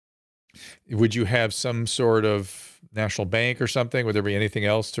 Would you have some sort of national bank or something? Would there be anything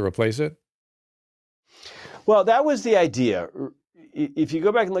else to replace it? Well, that was the idea. If you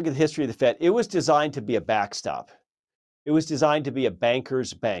go back and look at the history of the Fed, it was designed to be a backstop. It was designed to be a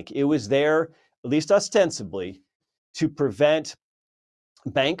banker's bank. It was there, at least ostensibly, to prevent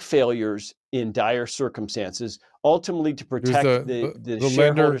bank failures in dire circumstances, ultimately to protect the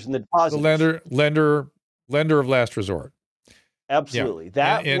shareholders and the depositors. The lender of last resort. Absolutely.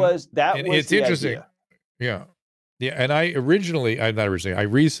 Yeah. That was it's interesting. Idea. Yeah. And I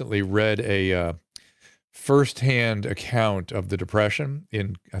recently read a firsthand account of the Depression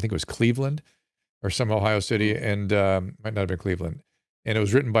in, I think it was Cleveland or some Ohio city, and might not have been Cleveland. And it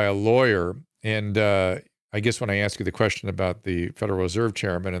was written by a lawyer. And I guess when I ask you the question about the Federal Reserve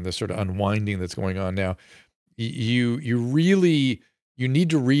Chairman and the sort of unwinding that's going on now, you need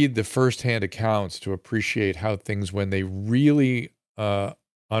to read the firsthand accounts to appreciate how things, when they really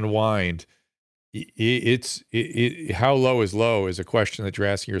unwind, how low is a question that you're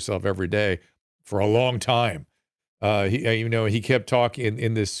asking yourself every day for a long time. He kept talking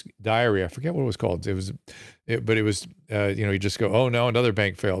in this diary. I forget what it was called. It was you just go, oh no, another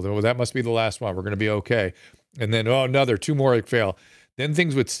bank failed. Oh, that must be the last one. We're going to be okay. And then, another 2 more would fail. Then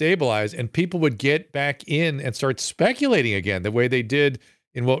things would stabilize and people would get back in and start speculating again the way they did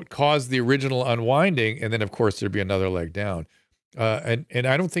in what caused the original unwinding. And then, of course, there'd be another leg down. And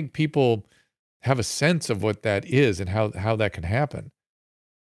I don't think people have a sense of what that is and how that can happen.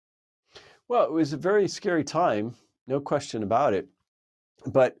 Well, it was a very scary time, no question about it.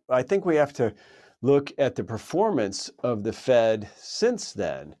 But I think we have to look at the performance of the Fed since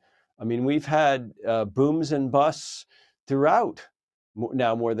then. I mean, we've had booms and busts throughout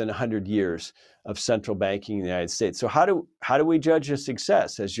now more than 100 years of central banking in the United States. So how do we judge a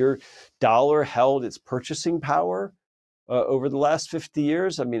success? Has your dollar held its purchasing power over the last 50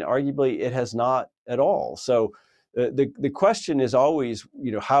 years? I mean, arguably it has not at all. So the question is always,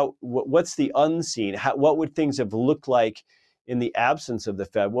 what's the unseen? What would things have looked like in the absence of the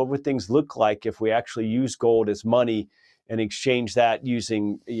Fed? What would things look like if we actually use gold as money and exchange that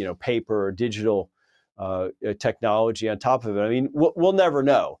using, paper or digital technology on top of it? I mean, we'll never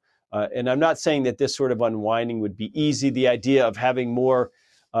know. And I'm not saying that this sort of unwinding would be easy. The idea of having more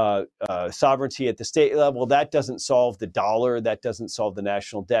sovereignty at the state level, that doesn't solve the dollar, that doesn't solve the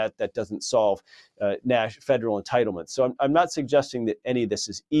national debt, that doesn't solve federal entitlements. So I'm not suggesting that any of this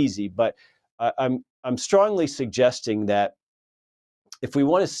is easy, but I'm strongly suggesting that if we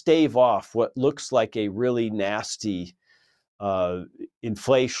want to stave off what looks like a really nasty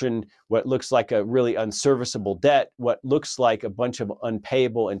inflation, what looks like a really unserviceable debt, what looks like a bunch of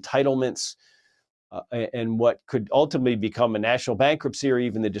unpayable entitlements, and what could ultimately become a national bankruptcy or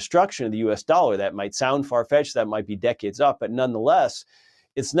even the destruction of the US dollar. That might sound far-fetched, that might be decades up, but nonetheless,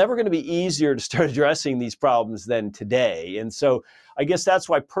 it's never going to be easier to start addressing these problems than today. And so I guess that's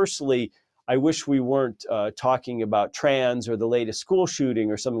why personally, I wish we weren't talking about trans or the latest school shooting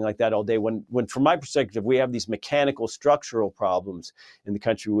or something like that all day, when from my perspective, we have these mechanical structural problems in the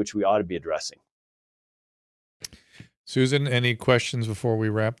country which we ought to be addressing. Susan, any questions before we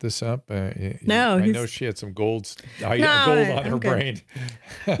wrap this up? No. I know she had some gold on her brain.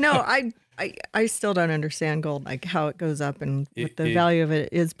 No, I still don't understand gold, like how it goes up and what the value of it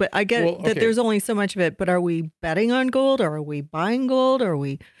is. But I get that there's only so much of it. But are we betting on gold? Or are we buying gold? Or are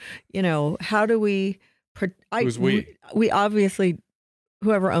we, how do we? Who's we? We obviously,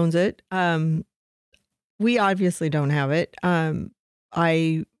 whoever owns it. We obviously don't have it.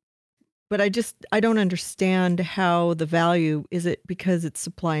 But I don't understand how the value, is it because it's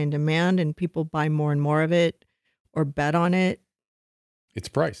supply and demand and people buy more and more of it or bet on it? It's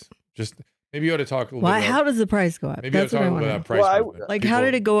price. Just maybe you ought to talk a little bit. How does the price go up? Maybe that's what I want to know. Price. How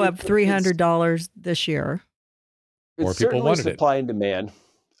did it go up $300 this year? More people wanted it. Supply and demand.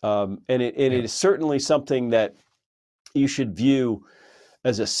 It is certainly something that you should view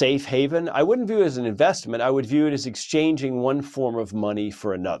as a safe haven. I wouldn't view it as an investment. I would view it as exchanging one form of money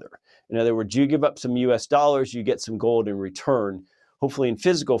for another. In other words, you give up some US dollars, you get some gold in return, hopefully in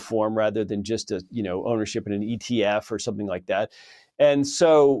physical form rather than just ownership in an ETF or something like that. And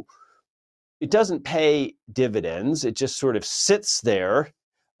so it doesn't pay dividends. It just sort of sits there.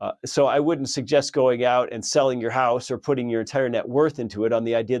 So I wouldn't suggest going out and selling your house or putting your entire net worth into it on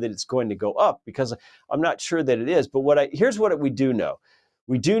the idea that it's going to go up, because I'm not sure that it is. But here's what we do know.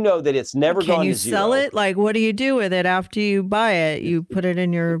 We do know that it's never gone to zero. Can you sell it? Like, what do you do with it after you buy it? You put it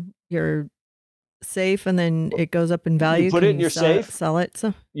in your safe and then it goes up in value. You put it in your safe. Sell it.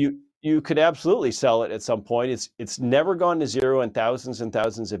 So you could absolutely sell it at some point. It's never gone to zero in thousands and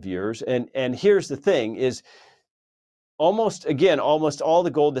thousands of years. And here's the thing: is almost all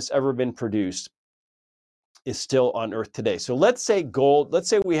the gold that's ever been produced is still on Earth today. So let's say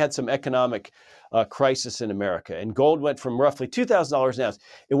we had some economic crisis in America, and gold went from roughly $2,000 an ounce.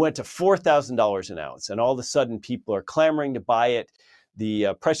 It went to $4,000 an ounce, and all of a sudden people are clamoring to buy it.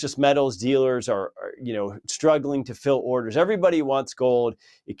 The precious metals dealers are struggling to fill orders. Everybody wants gold.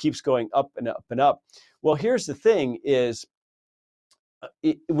 It keeps going up and up and up. Well, here's the thing: is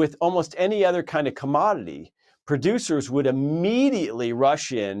with almost any other kind of commodity, producers would immediately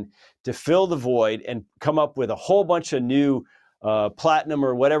rush in to fill the void and come up with a whole bunch of new platinum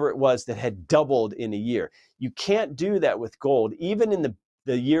or whatever it was that had doubled in a year. You can't do that with gold, even in the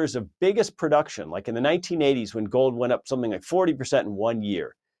years of biggest production, like in the 1980s when gold went up something like 40% in 1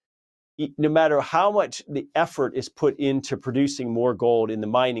 year. No matter how much the effort is put into producing more gold in the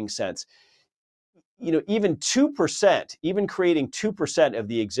mining sense, even 2%, even creating 2% of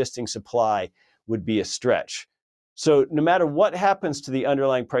the existing supply would be a stretch. So no matter what happens to the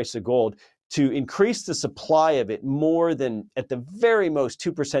underlying price of gold, to increase the supply of it more than, at the very most,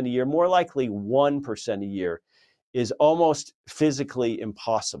 2% a year, more likely 1% a year, is almost physically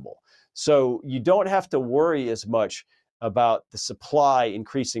impossible. So you don't have to worry as much about the supply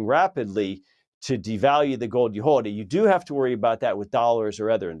increasing rapidly to devalue the gold you hold. You do have to worry about that with dollars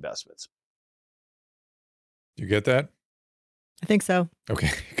or other investments. You get that? I think so. Okay.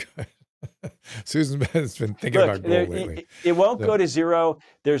 Susan has been thinking about gold lately. It won't go to zero.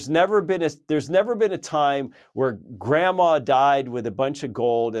 There's never been a time where grandma died with a bunch of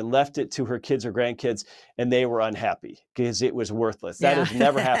gold and left it to her kids or grandkids and they were unhappy because it was worthless. That has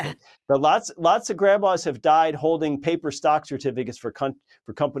never happened. But lots of grandmas have died holding paper stock certificates for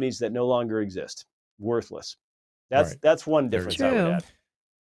companies that no longer exist. Worthless. That's one difference I would add.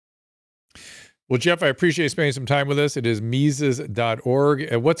 Well, Jeff, I appreciate you spending some time with us. It is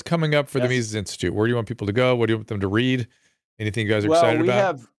Mises.org. What's coming up for the Mises Institute? Where do you want people to go? What do you want them to read? Anything you guys are excited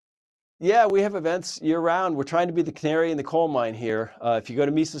about? We have events year-round. We're trying to be the canary in the coal mine here. If you go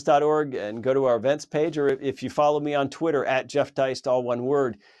to Mises.org and go to our events page, or if you follow me on Twitter, @JeffDeist, all one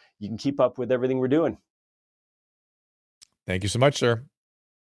word, you can keep up with everything we're doing. Thank you so much, sir.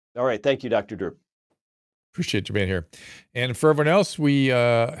 All right. Thank you, Dr. Drew. Appreciate you being here. And for everyone else, we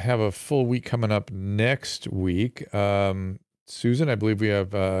have a full week coming up next week. Susan, I believe we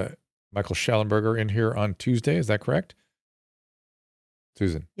have Michael Schallenberger in here on Tuesday. Is that correct?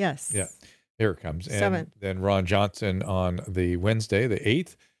 Susan? Yes. Yeah. Here it comes. And 7th. then Ron Johnson on the Wednesday, the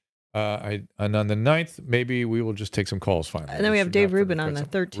 8th. And on the 9th, maybe we will just take some calls finally. And then we have Dave Rubin on the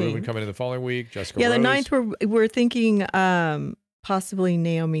 13th. Rubin coming in the following week. Jessica Rose. The 9th, we're thinking possibly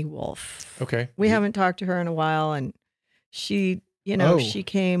Naomi Wolf. Okay. We haven't talked to her in a while, and she, she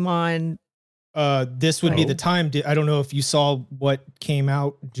came on. This would be the time. I don't know if you saw what came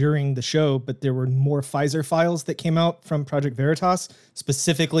out during the show, but there were more Pfizer files that came out from Project Veritas,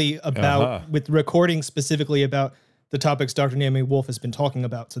 specifically about, with recording specifically about the topics Dr. Naomi Wolf has been talking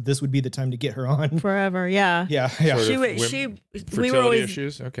about. So this would be the time to get her on. Forever, yeah. Yeah. Fertility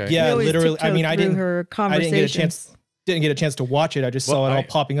issues? Okay. Yeah, literally. I mean, I didn't get a chance to watch it. I just saw it all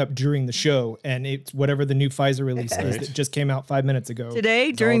popping up during the show, and it's whatever the new Pfizer release is that just came out 5 minutes ago.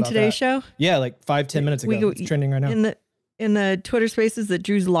 Today, during today's show? Yeah, like 5-10 minutes ago. It's trending right now. In the Twitter Spaces that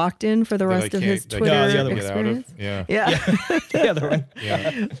Drew's locked in for the rest of his Twitter experience. Yeah. The other one.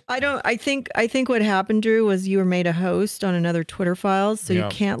 Yeah. I think what happened, Drew, was you were made a host on another Twitter files, so you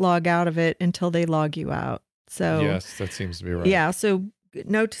can't log out of it until they log you out. So yes, that seems to be right. Yeah. So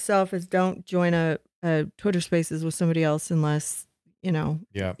note to self is don't join a Twitter Spaces with somebody else unless,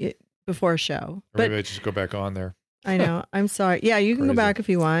 before a show. Or maybe I just go back on there. I know. I'm sorry. Yeah, you can go back if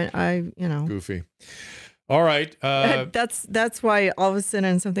you want. Goofy. All right. That's why all of a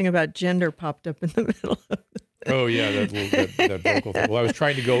sudden something about gender popped up in the middle of it. Oh, yeah, that vocal thing. Well, I was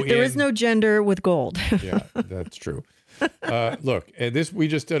trying to go in. There is no gender with gold. Yeah, that's true. Look, we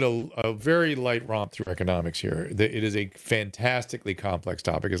just did a very light romp through economics here. It is a fantastically complex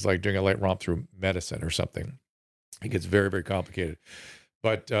topic. It's like doing a light romp through medicine or something. It gets very, very complicated.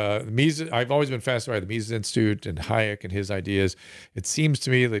 But Mises, I've always been fascinated by the Mises Institute and Hayek and his ideas. It seems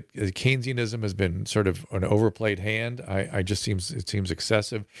to me that Keynesianism has been sort of an overplayed hand. It seems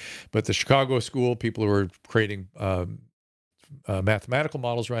excessive. But the Chicago School, people who are creating mathematical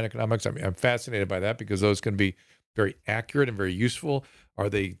models around economics, I'm fascinated by that because those can be very accurate and very useful. Are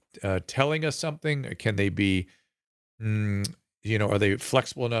they telling us something? Can they be, are they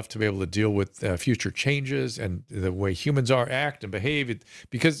flexible enough to be able to deal with future changes and the way humans act and behave?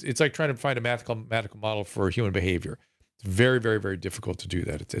 Because it's like trying to find a mathematical model for human behavior. It's very, very, very difficult to do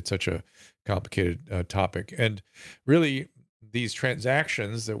that. It's such a complicated topic. And really, these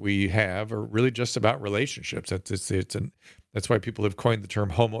transactions that we have are really just about relationships. That's why people have coined the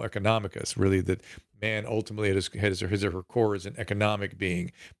term Homo economicus, really that man ultimately at his or her core is an economic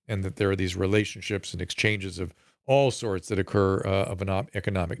being, and that there are these relationships and exchanges of all sorts that occur of an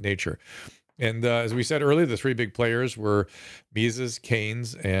economic nature. And as we said earlier, the three big players were Mises,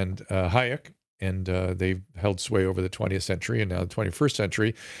 Keynes, and Hayek, and they've held sway over the 20th century and now the 21st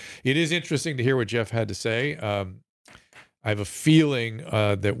century. It is interesting to hear what Jeff had to say. I have a feeling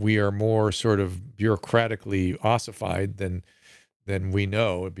that we are more sort of bureaucratically ossified than we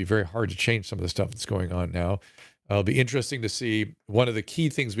know. It'd be very hard to change some of the stuff that's going on now. It'll be interesting to see. One of the key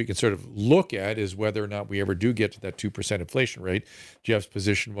things we can sort of look at is whether or not we ever do get to that 2% inflation rate. Jeff's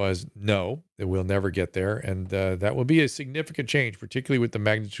position was no, that we'll never get there. And that will be a significant change, particularly with the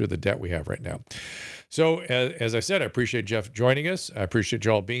magnitude of the debt we have right now. So as I said, I appreciate Jeff joining us. I appreciate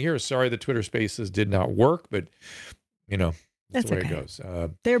you all being here. Sorry the Twitter Spaces did not work, but that's the way it goes.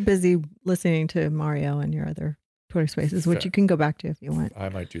 They're busy listening to Mario and your other Twitter Spaces, which you can go back to if you want. I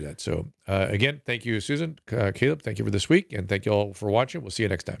might do that. So again, thank you, Susan, Caleb. Thank you for this week. And thank you all for watching. We'll see you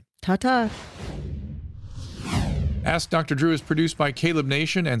next time. Ta-ta. Ask Dr. Drew is produced by Caleb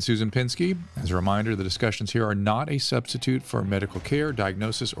Nation and Susan Pinsky. As a reminder, the discussions here are not a substitute for medical care,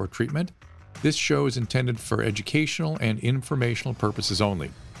 diagnosis, or treatment. This show is intended for educational and informational purposes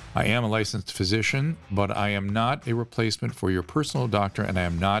only. I am a licensed physician, but I am not a replacement for your personal doctor, and I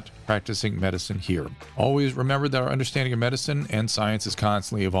am not practicing medicine here. Always remember that our understanding of medicine and science is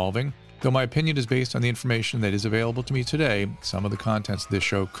constantly evolving. Though my opinion is based on the information that is available to me today, some of the contents of this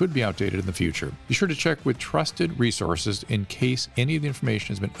show could be outdated in the future. Be sure to check with trusted resources in case any of the information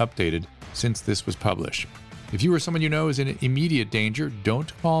has been updated since this was published. If you or someone you know is in immediate danger,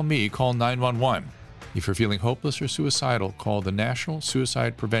 don't call me, call 911. If you're feeling hopeless or suicidal, call the National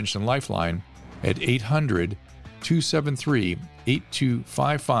Suicide Prevention Lifeline at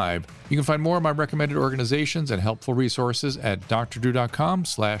 800-273-8255. You can find more of my recommended organizations and helpful resources at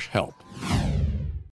drdrew.com/help.